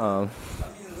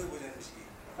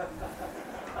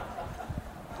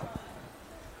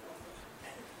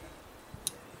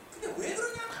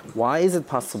 Why is it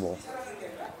possible?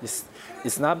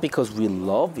 It's not because we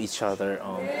love each other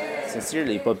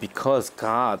sincerely, but because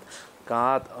God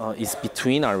is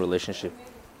between our relationship.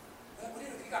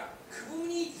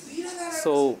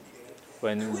 So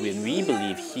when we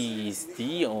believe He is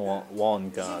the one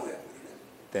God,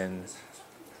 then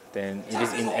it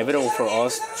is inevitable for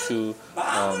us to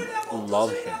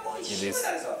love Him. It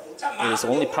is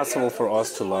only possible for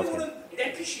us to love Him.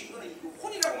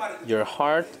 Your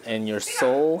heart and your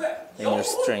soul and your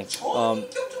strength.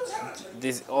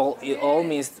 It all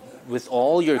means with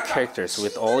all your characters,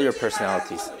 with all your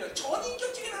personalities.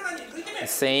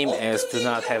 Same as do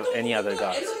not have any other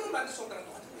gods.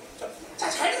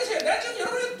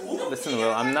 Listen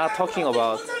well, I'm not talking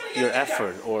about your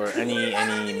effort or any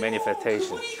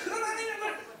manifestation.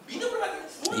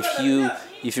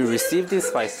 If you receive this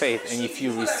by faith and if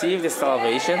you receive this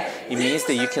salvation, it means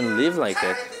that you can live like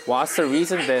that. What's the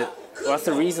reason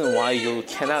why you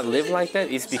cannot live like that?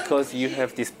 It's because you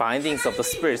have these bindings of the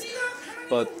Spirit.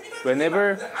 But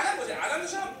whenever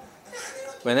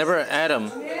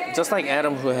Adam, just like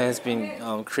Adam who has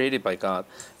been created by God,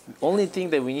 the only thing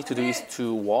that we need to do is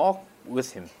to walk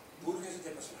with Him.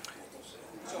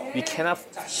 We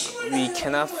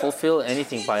cannot fulfill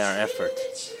anything by our effort.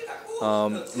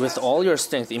 With all your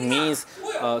strength, it means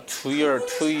to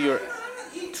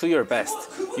your best.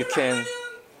 You can,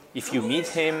 if you meet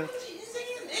Him,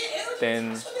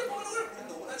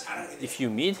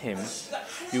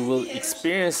 you will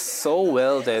experience so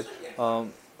well that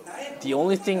the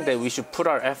only thing that we should put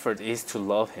our effort is to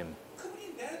love Him.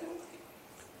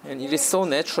 And it is so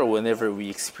natural whenever we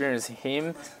experience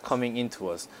Him coming into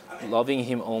us, loving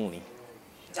Him only.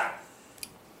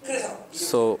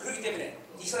 So,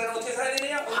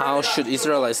 how should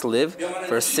Israelites live?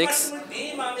 Verse 6,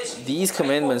 these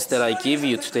commandments that I give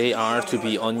you today are to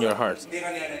be on your heart.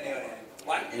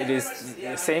 It is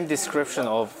the same description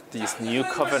of this new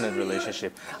covenant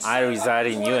relationship. I reside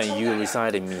in you and you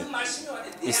reside in me.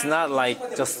 It's not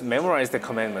like just memorize the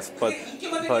commandments, but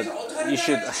you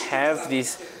should have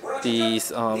these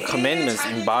commandments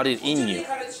embodied in you.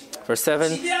 Verse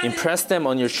 7, impress them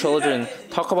on your children.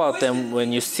 Talk about them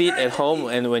when you sit at home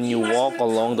and when you walk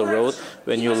along the road,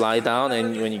 when you lie down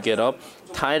and when you get up.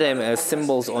 Tie them as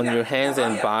symbols on your hands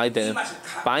and bind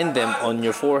them on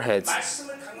your foreheads.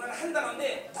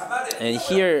 And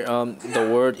here, the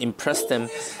word impress them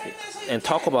and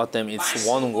talk about them, it's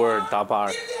one word,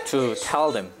 dabar, to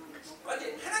tell them.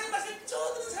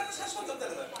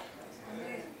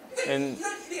 And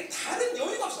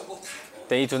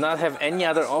they do not have any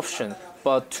other option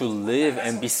but to live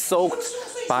and be soaked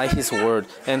by His word.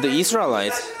 And the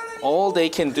Israelites, all they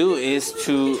can do is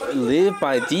to live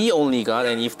by the only God.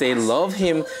 And if they love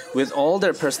Him with all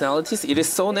their personalities, it is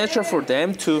so natural for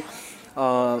them to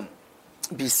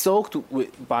be soaked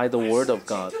by the word of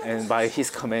God and by His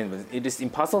commandments. It is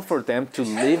impossible for them to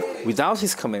live without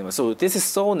His commandments. So this is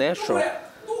so natural.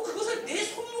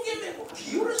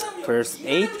 Verse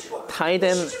 8, tie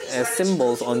them as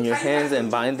symbols on your hands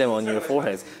and bind them on your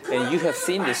foreheads. And you have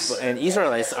seen this, and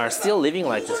Israelites are still living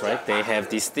like this, right? They have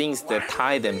these things that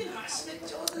tie them.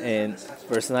 And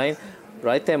verse 9,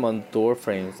 write them on door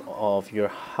frames of your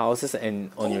houses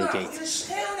and on your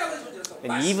gates.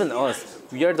 And even us,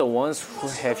 we are the ones who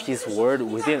have His word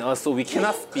within us, so we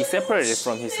cannot be separated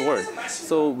from His word.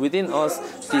 So within us,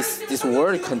 this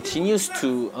word continues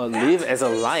to live as a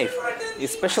life.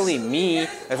 Especially me,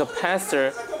 as a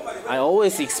pastor, I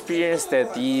always experience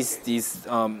that these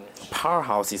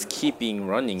powerhouses keep being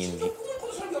running in me.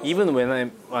 Even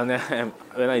when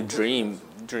I dream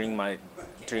during my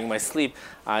sleep,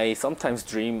 I sometimes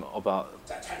dream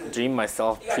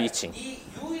myself preaching.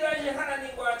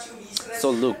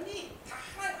 So look.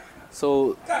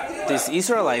 So this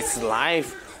Israelites'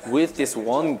 life with this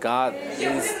one God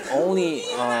is only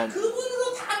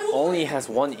has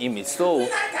one image. So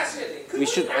we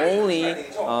should only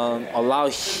allow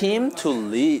Him to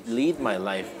lead my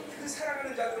life.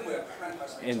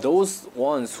 And those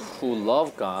ones who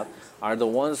love God are the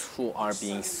ones who are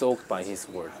being soaked by His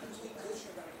word.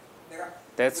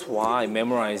 That's why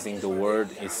memorizing the word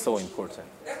is so important.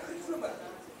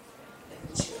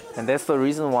 And that's the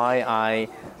reason why I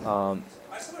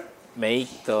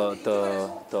make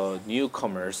the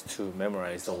newcomers to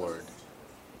memorize the word.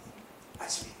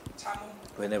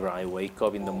 Whenever I wake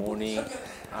up in the morning,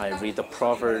 I read the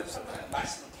Proverbs.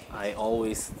 I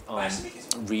always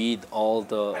read all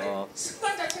the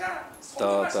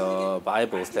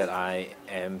Bibles that I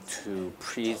am to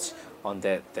preach on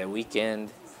that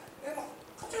weekend.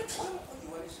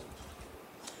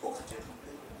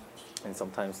 And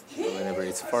sometimes whenever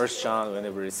it's First John,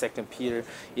 whenever it's Second Peter,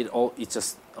 it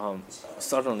just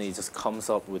suddenly just comes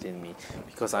up within me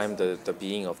because I'm the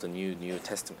being of the New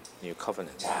Testament, New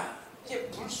Covenant.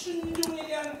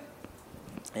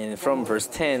 And from verse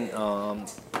 10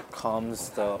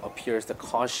 appears the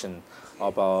caution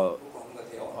about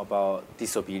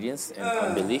disobedience and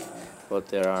unbelief. But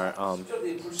there are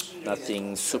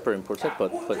nothing super important.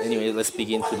 But anyway, let's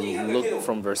begin to look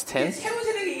from verse 10.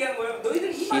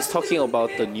 He's talking about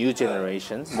the new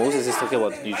generation. Moses is talking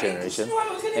about the new generation,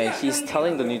 and he's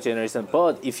telling the new generation.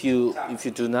 But if you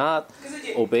do not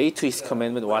obey to his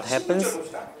commandment, what happens?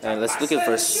 And let's look at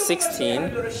verse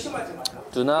 16.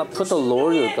 Do not put the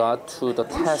Lord your God to the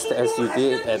test as you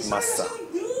did at Massah.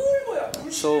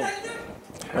 So,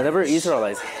 whenever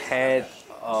Israelites had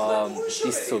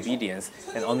disobedience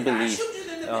and unbelief,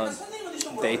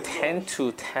 they tend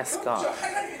to test God.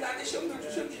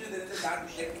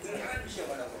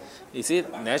 Is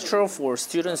it natural for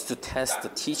students to test the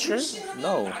teacher?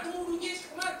 No.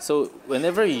 So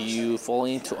whenever you fall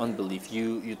into unbelief,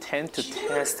 you tend to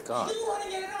test God,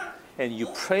 and you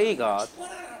pray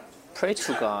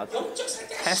to God,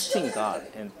 testing God,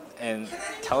 and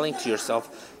telling to yourself,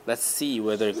 let's see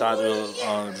whether God will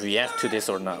react to this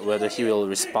or not, whether He will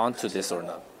respond to this or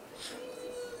not.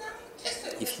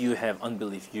 If you have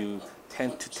unbelief, you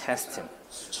tend to test Him.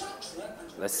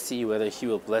 Let's see whether He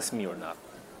will bless me or not.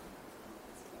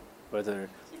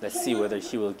 Let's see whether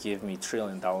He will give me $1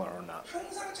 trillion or not.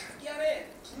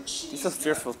 It's a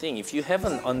fearful thing. If you have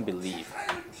an unbelief,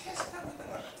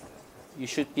 you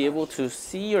should be able to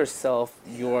see yourself.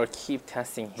 You are keep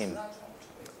testing Him.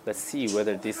 Let's see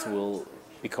whether this will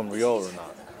become real or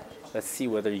not. Let's see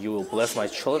whether you will bless my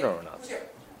children or not.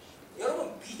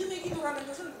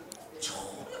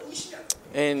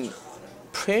 And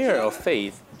prayer of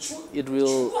faith, it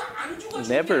will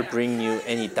never bring you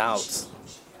any doubts.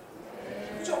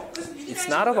 It's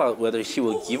not about whether He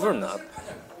will give or not.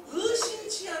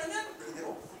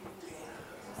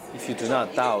 If you do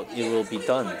not doubt, it will be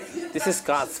done. This is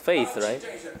God's faith, right?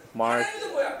 Mark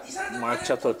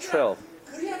chapter 12.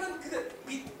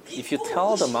 If you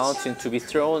tell the mountain to be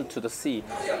thrown to the sea,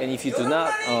 and if you do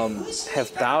not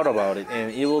have doubt about it,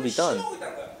 and it will be done.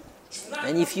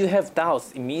 And if you have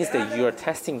doubts, it means that you are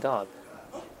testing God.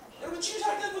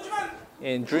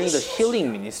 And during the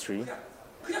healing ministry,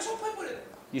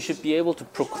 you should be able to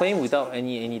proclaim without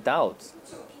any doubts.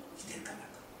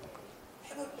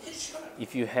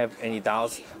 If you have any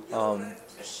doubts,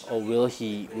 will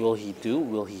he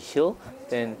heal?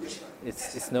 Then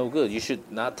it's no good. You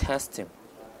should not test Him.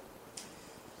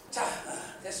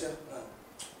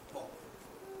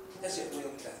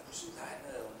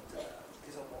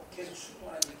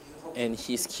 And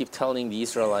He's keep telling the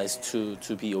Israelites to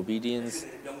be obedient.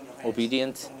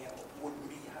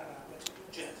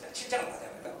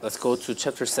 Let's go to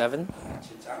chapter 7.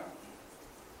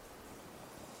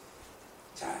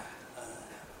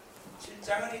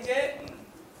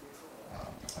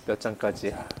 몇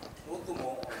장까지?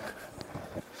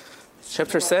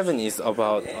 Chapter 7 is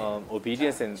about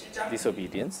obedience and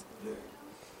disobedience.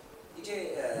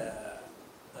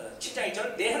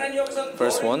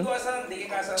 Verse 1,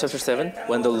 chapter 7.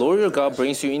 When the Lord your God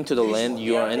brings you into the land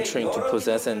you are entering to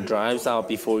possess and drives out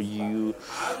before you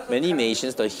many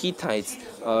nations, the Hittites,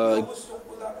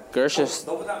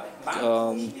 Girgashites,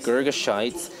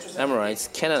 Amorites,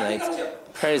 Canaanites,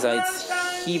 Perizzites,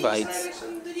 Hivites,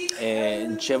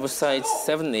 and Jebusites,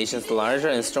 7 nations larger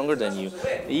and stronger than you.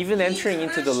 Even entering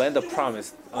into the land of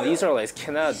promise, Israelites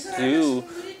cannot do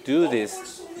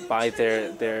this by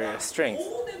their strength.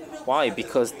 Why?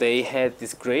 Because they had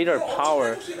this greater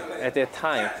power at that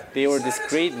time. They were this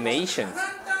great nation.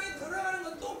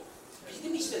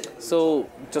 So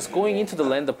just going into the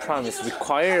land of promise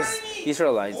requires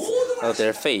Israelites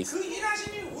their faith.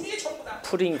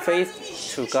 Putting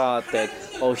faith to God that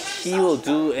He will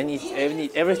do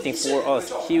everything for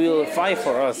us. He will fight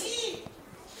for us.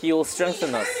 He will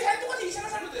strengthen us.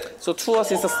 So to us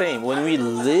it's the same. When we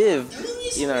live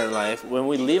our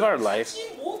life,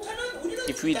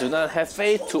 if we do not have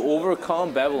faith to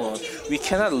overcome Babylon, we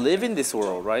cannot live in this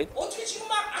world, right?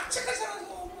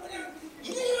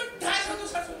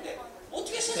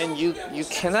 And you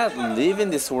cannot live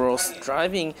in this world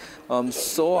striving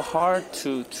so hard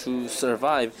to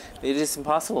survive. It is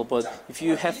impossible. But if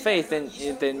you have faith, then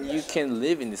you can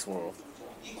live in this world.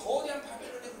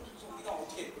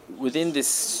 Within this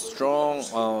strong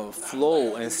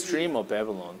flow and stream of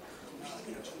Babylon,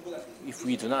 if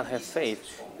we do not have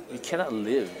faith, we cannot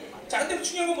live.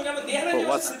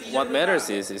 But what matters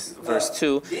is verse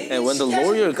 2, and when the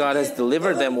Lord your God has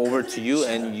delivered them over to you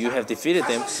and you have defeated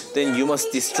them, then you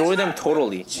must destroy them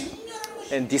totally.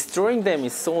 And destroying them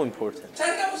is so important.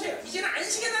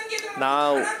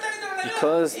 Now,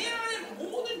 because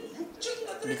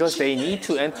they need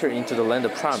to enter into the land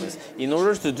of promise, in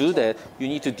order to do that, you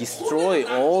need to destroy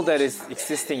all that is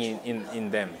existing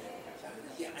in them.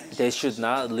 They should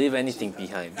not leave anything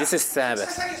behind. This is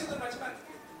Sabbath.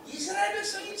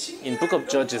 In Book of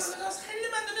Judges,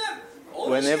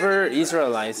 whenever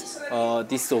Israelites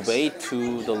disobeyed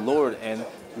to the Lord and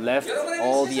left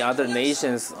all the other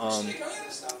nations,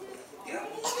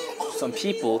 some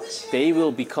people, they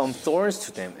will become thorns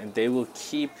to them and they will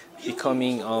keep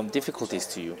becoming difficulties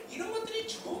to you.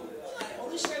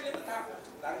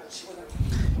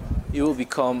 It will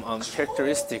become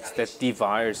characteristics that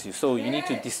devours you. So you need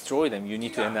to destroy them. You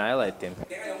need to annihilate them.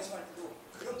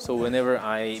 So whenever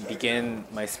I began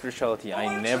my spirituality,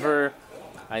 I never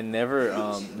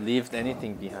left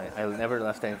anything behind. I never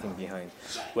left anything behind.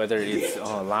 Whether it's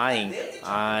lying,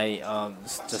 I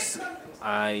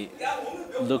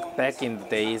look back in the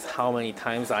days how many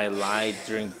times I lied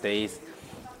during the days.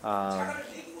 I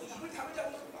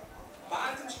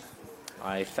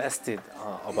fasted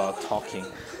about talking.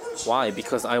 Why?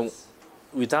 Because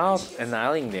without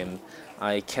annihilating them,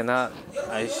 I cannot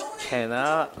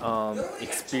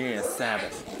experience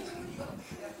Sabbath.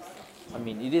 I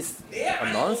mean, it is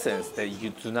a nonsense that you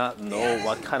do not know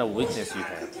what kind of weakness you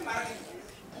have.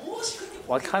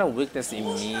 What kind of weakness in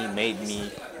me made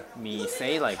me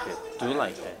say like that, do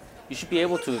like that? You should be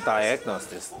able to diagnose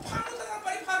this.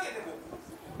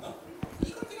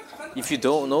 If you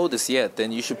don't know this yet,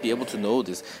 then you should be able to know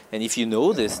this. And if you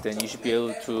know this, then you should be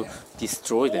able to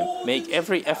destroy them. Make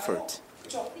every effort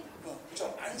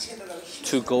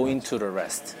to go into the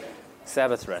rest,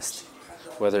 Sabbath rest.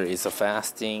 Whether it's a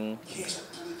fasting,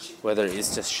 whether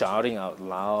it's just shouting out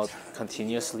loud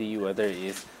continuously, whether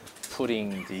it's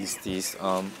putting this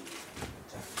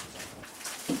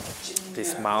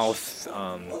mouth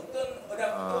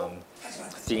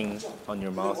thing on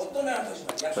your mouth.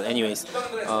 But anyways,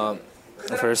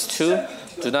 verse 2,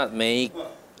 do not make,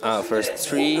 verse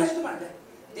 3,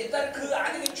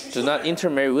 do not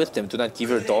intermarry with them. Do not give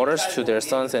your daughters to their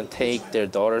sons and take their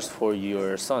daughters for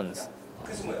your sons.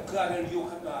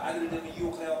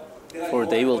 For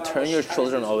they will turn your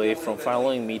children away from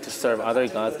following me to serve other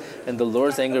gods, and the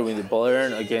Lord's anger will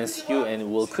burn against you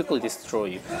and will quickly destroy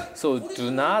you. So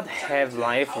do not have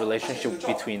life relationship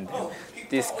between them.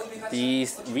 This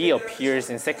reappears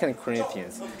in 2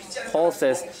 Corinthians. Paul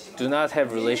says, do not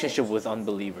have relationship with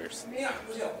unbelievers.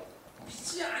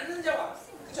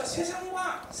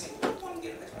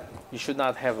 You should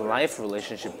not have life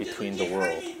relationship between the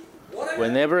world.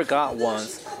 Whenever God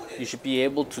wants, you should be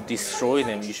able to destroy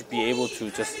them. You should be able to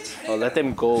just let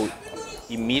them go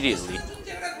immediately.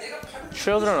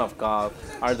 Children of God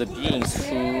are the beings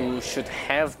who should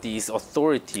have this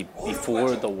authority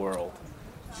before the world.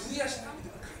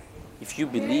 If you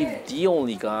believe the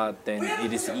only God, then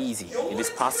it is easy. It is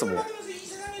possible.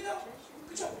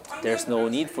 There's no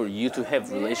need for you to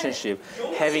have relationship,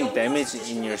 having damage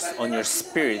on your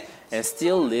spirit, and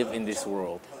still live in this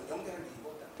world.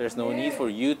 There's no need for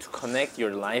you to connect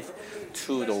your life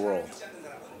to the world.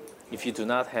 If you do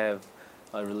not have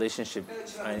a relationship,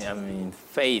 I mean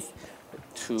faith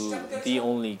to the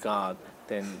only God,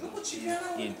 then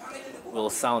it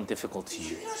will sound difficult to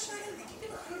you.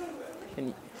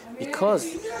 And because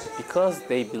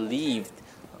they believed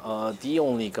the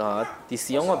only God,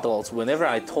 these young adults, whenever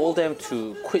I told them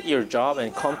to quit your job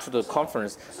and come to the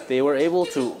conference, they were able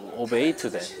to obey to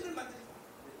that.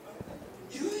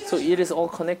 So it is all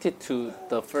connected to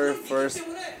the first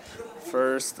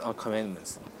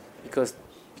commandments, because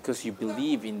you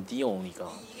believe in the only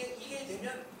God.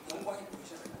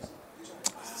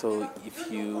 So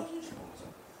if you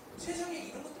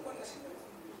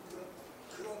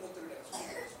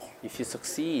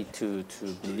succeed to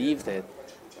believe that,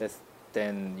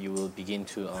 then you will begin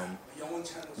to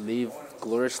live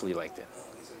gloriously like that.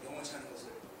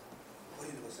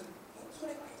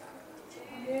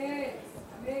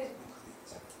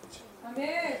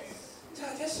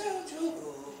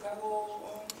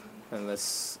 And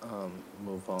let's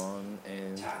move on.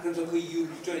 And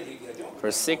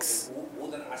verse 6.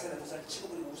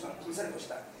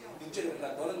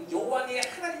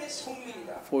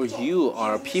 For you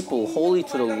are a people holy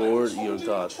to the Lord your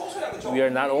God. We are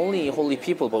not only holy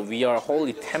people, but we are a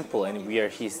holy temple, and we are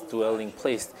His dwelling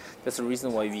place. That's the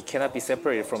reason why we cannot be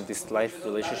separated from this life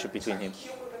relationship between Him.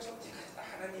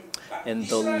 And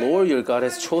the Lord your God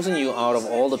has chosen you out of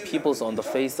all the peoples on the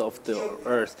face of the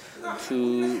earth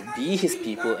to be His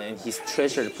people and His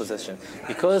treasured possession.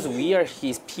 Because we are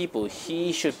His people,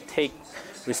 He should take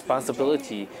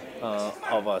responsibility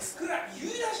of us.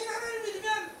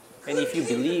 And if you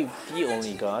believe the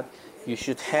only God, you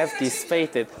should have this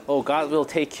faith that, oh, God will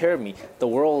take care of me. The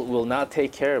world will not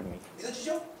take care of me.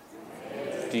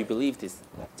 Do you believe this?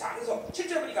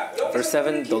 Verse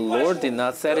 7, the Lord did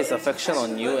not set His affection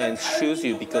on you and choose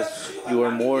you because you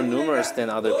are more numerous than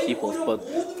other peoples, but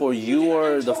for you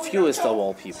are the fewest of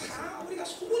all people.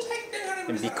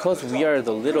 And because we are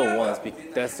the little ones,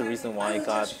 that's the reason why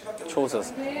God chose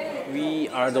us. We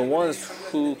are the ones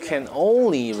who can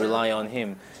only rely on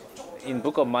Him. In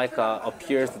book of Micah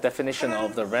appears the definition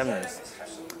of the remnants,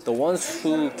 the ones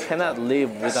who cannot live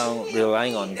without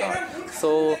relying on God.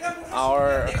 So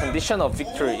our condition of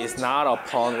victory is not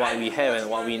upon what we have and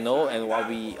what we know and what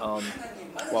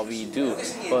we do,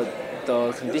 but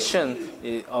the condition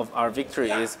of our victory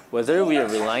is whether we are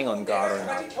relying on God or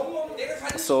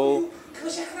not. So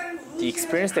the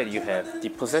experience that you have, the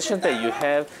possession that you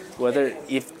have, whether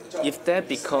if that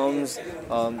becomes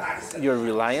your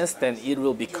reliance, then it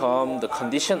will become the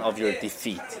condition of your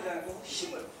defeat.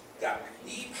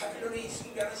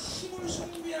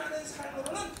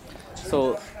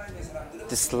 So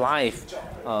this life,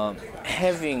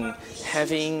 having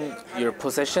your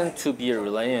possession to be a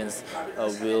reliance,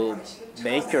 will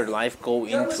make your life go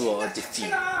into a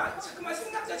defeat.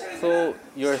 So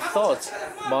your thoughts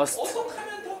must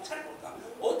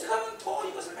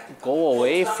go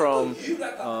away from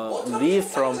live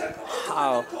from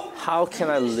how can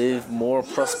I live more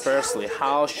prosperously?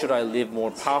 How should I live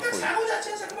more powerfully?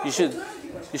 You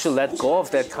should let go of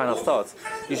that kind of thoughts.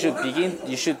 You should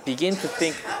begin to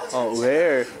think,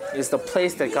 where is the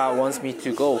place that God wants me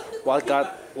to go? What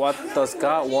does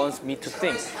God wants me to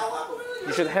think?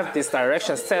 You should have this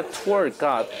direction set toward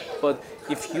God. But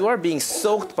if you are being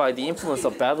soaked by the influence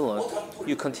of Babylon,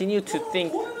 you continue to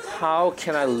think, how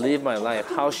can I live my life?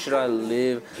 How should I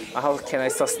live? How can I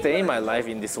sustain my life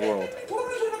in this world?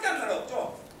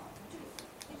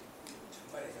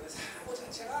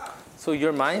 So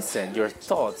your mindset, your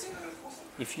thoughts,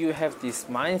 if you have this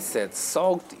mindset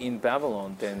soaked in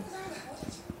Babylon, then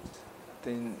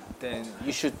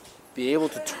you should be able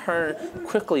to turn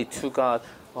quickly to God.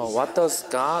 What does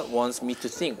God wants me to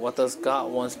think? What does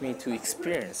God wants me to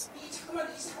experience?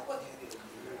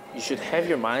 You should have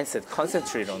your mindset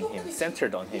concentrated on Him,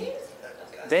 centered on Him.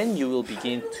 Then you will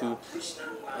begin to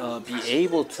be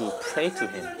able to pray to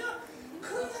Him.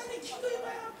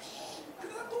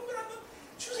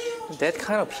 That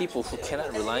kind of people who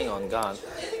cannot rely on God,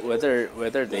 whether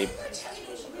they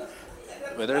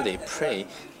pray,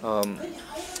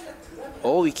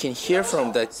 all we can hear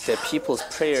from that people's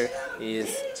prayer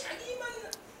is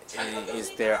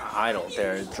their idol,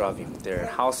 their dravim, their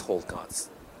household gods.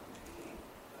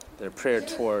 Their prayer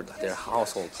toward their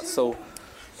household gods. So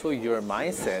your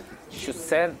mindset should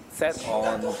set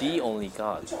on the only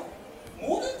God.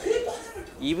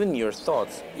 Even your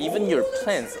thoughts, even your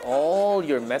plans, all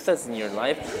your methods in your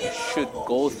life should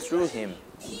go through Him.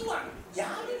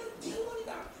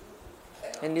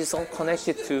 And it's all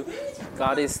connected to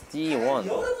God is the one.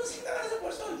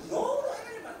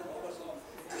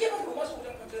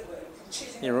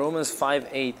 In Romans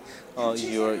 5:8,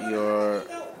 your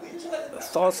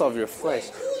thoughts of your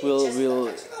flesh will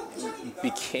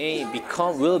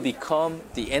become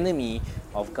the enemy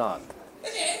of God.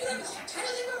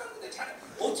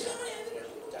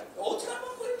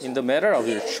 In the matter of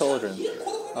your children,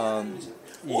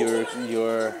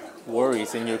 your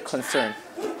worries and your concern,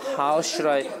 how should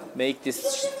I make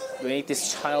this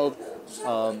child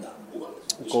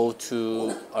go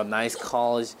to a nice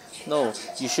college? No,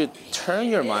 you should turn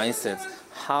your mindset.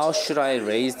 How should I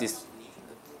raise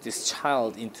this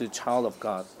child into a child of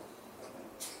God?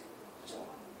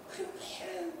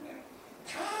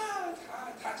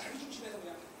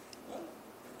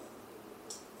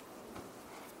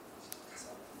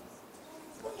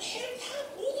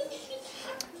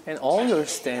 And all your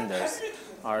standards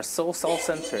are so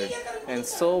self-centered and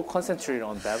so concentrated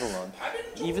on Babylon.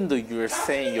 Even though you're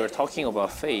talking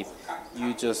about faith,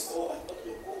 you just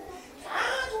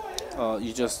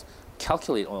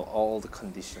calculate on all the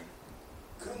conditions.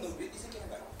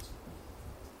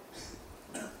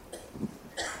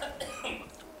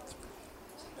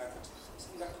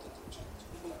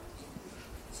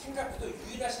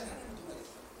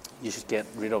 You should get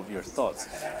rid of your thoughts.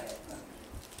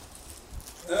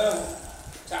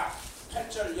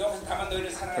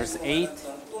 Verse 8,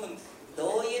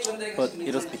 But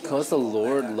it was because the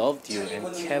Lord loved you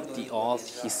and kept the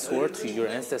oath He swore to your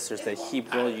ancestors that He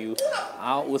brought you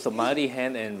out with a mighty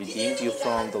hand and redeemed you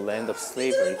from the land of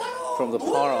slavery, from the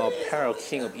power of Pharaoh,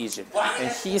 king of Egypt.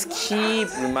 And He's keep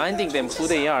reminding them who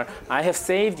they are. I have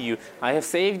saved you. I have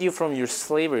saved you from your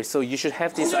slavery. So you should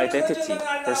have this identity.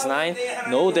 Verse 9,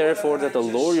 know therefore that the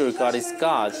Lord your God is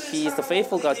God. He is the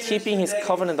faithful God, keeping His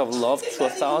covenant of love to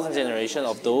 1,000 generations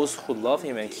of those who love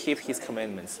Him and keep His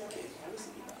commandments.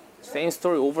 Same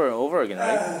story over and over again,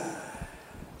 right?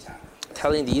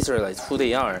 Telling the Israelites who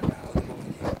they are.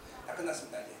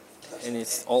 And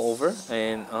it's all over.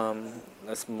 And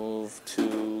let's move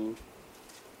to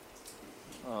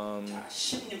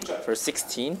verse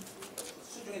 16.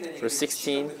 Verse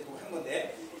 16.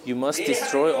 You must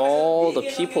destroy all the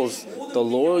peoples the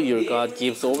Lord your God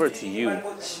gives over to you.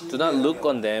 Do not look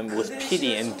on them with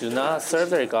pity and do not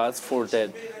serve their gods, for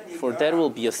that will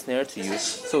be a snare to you.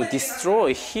 So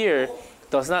destroy here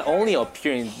does not only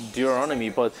appear in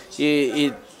Deuteronomy, but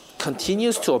it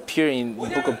continues to appear in the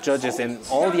book of Judges and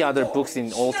all the other books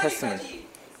in Old Testament.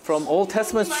 From Old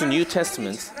Testament to New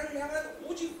Testament,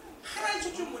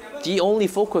 the only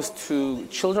focus to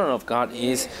children of God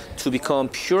is to become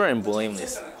pure and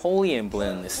blameless, holy and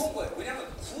blameless.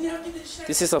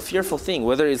 This is a fearful thing,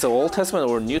 whether it's the Old Testament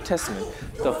or New Testament.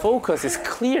 The focus is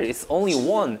clear, it's only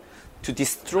one: to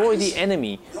destroy the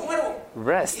enemy,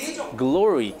 rest,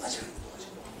 glory.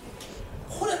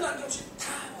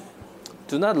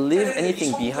 Do not leave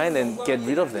anything behind and get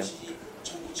rid of them.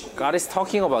 God is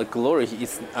talking about glory.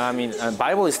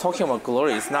 Bible is talking about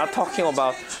glory. It's not talking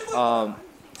about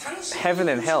heaven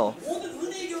and hell.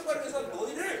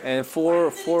 And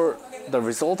for the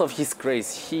result of His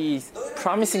grace, He's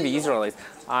promising the Israelites,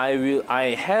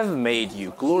 I have made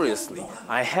you gloriously.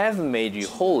 I have made you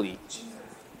holy.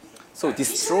 So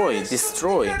destroy.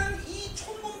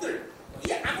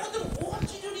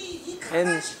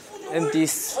 And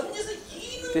these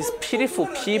pitiful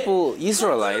people,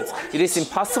 Israelites, it is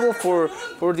impossible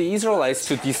for the Israelites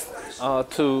to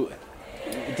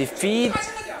defeat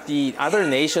the other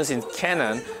nations in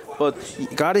Canaan, but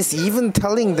God is even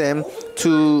telling them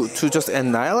to just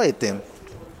annihilate them.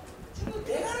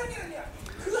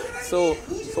 So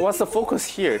what's the focus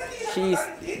here?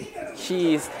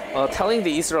 He is telling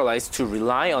the Israelites to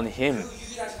rely on Him.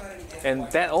 And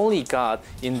that only God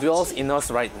indwells in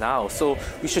us right now. So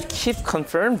we should keep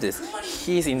confirm this.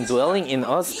 He is indwelling in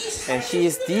us and He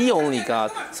is the only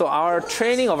God. So our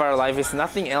training of our life is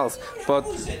nothing else. But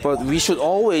we should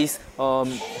always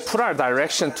put our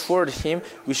direction toward Him.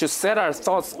 We should set our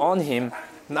thoughts on Him,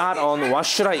 not on what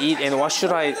should I eat and what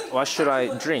should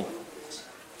I drink.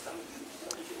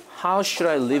 How should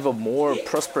I live a more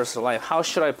prosperous life? How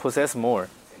should I possess more?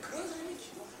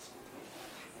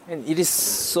 And it is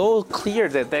so clear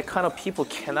that kind of people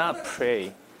cannot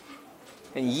pray.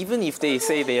 And even if they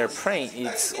say they are praying,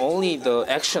 it's only the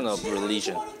action of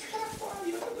religion.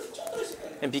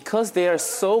 And because they are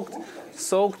soaked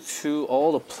to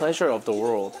all the pleasure of the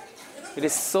world, it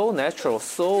is so natural,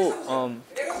 so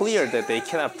clear that they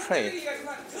cannot pray.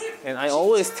 And I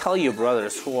always tell you,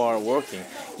 brothers who are working,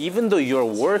 even though you're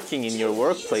working in your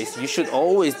workplace, you should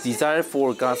always desire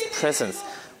for God's presence.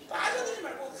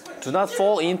 Do not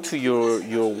fall into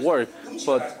your work,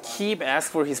 but keep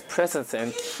ask for His presence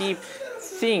and keep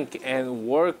think and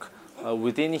work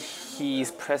within His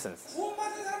presence.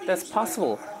 That's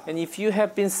possible. And if you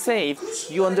have been saved,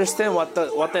 you understand what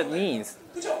that means.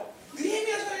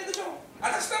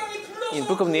 In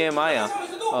book of Nehemiah,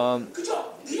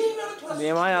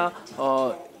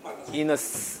 in a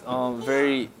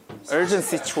very urgent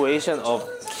situation of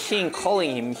king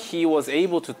calling him, he was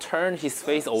able to turn his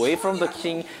face away from the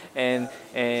king and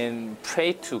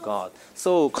pray to God.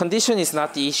 So condition is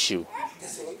not the issue.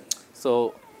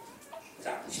 So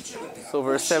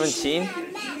verse 17,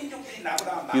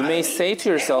 you may say to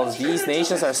yourselves, these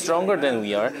nations are stronger than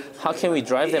we are. How can we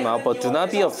drive them out? But do not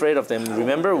be afraid of them.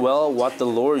 Remember well what the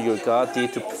Lord your God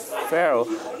did to Pharaoh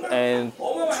and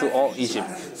to all Egypt.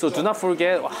 So do not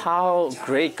forget how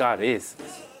great God is.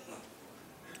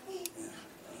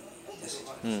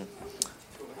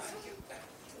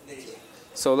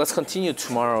 So let's continue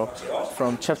tomorrow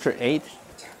from chapter 8.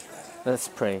 Let's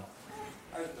pray.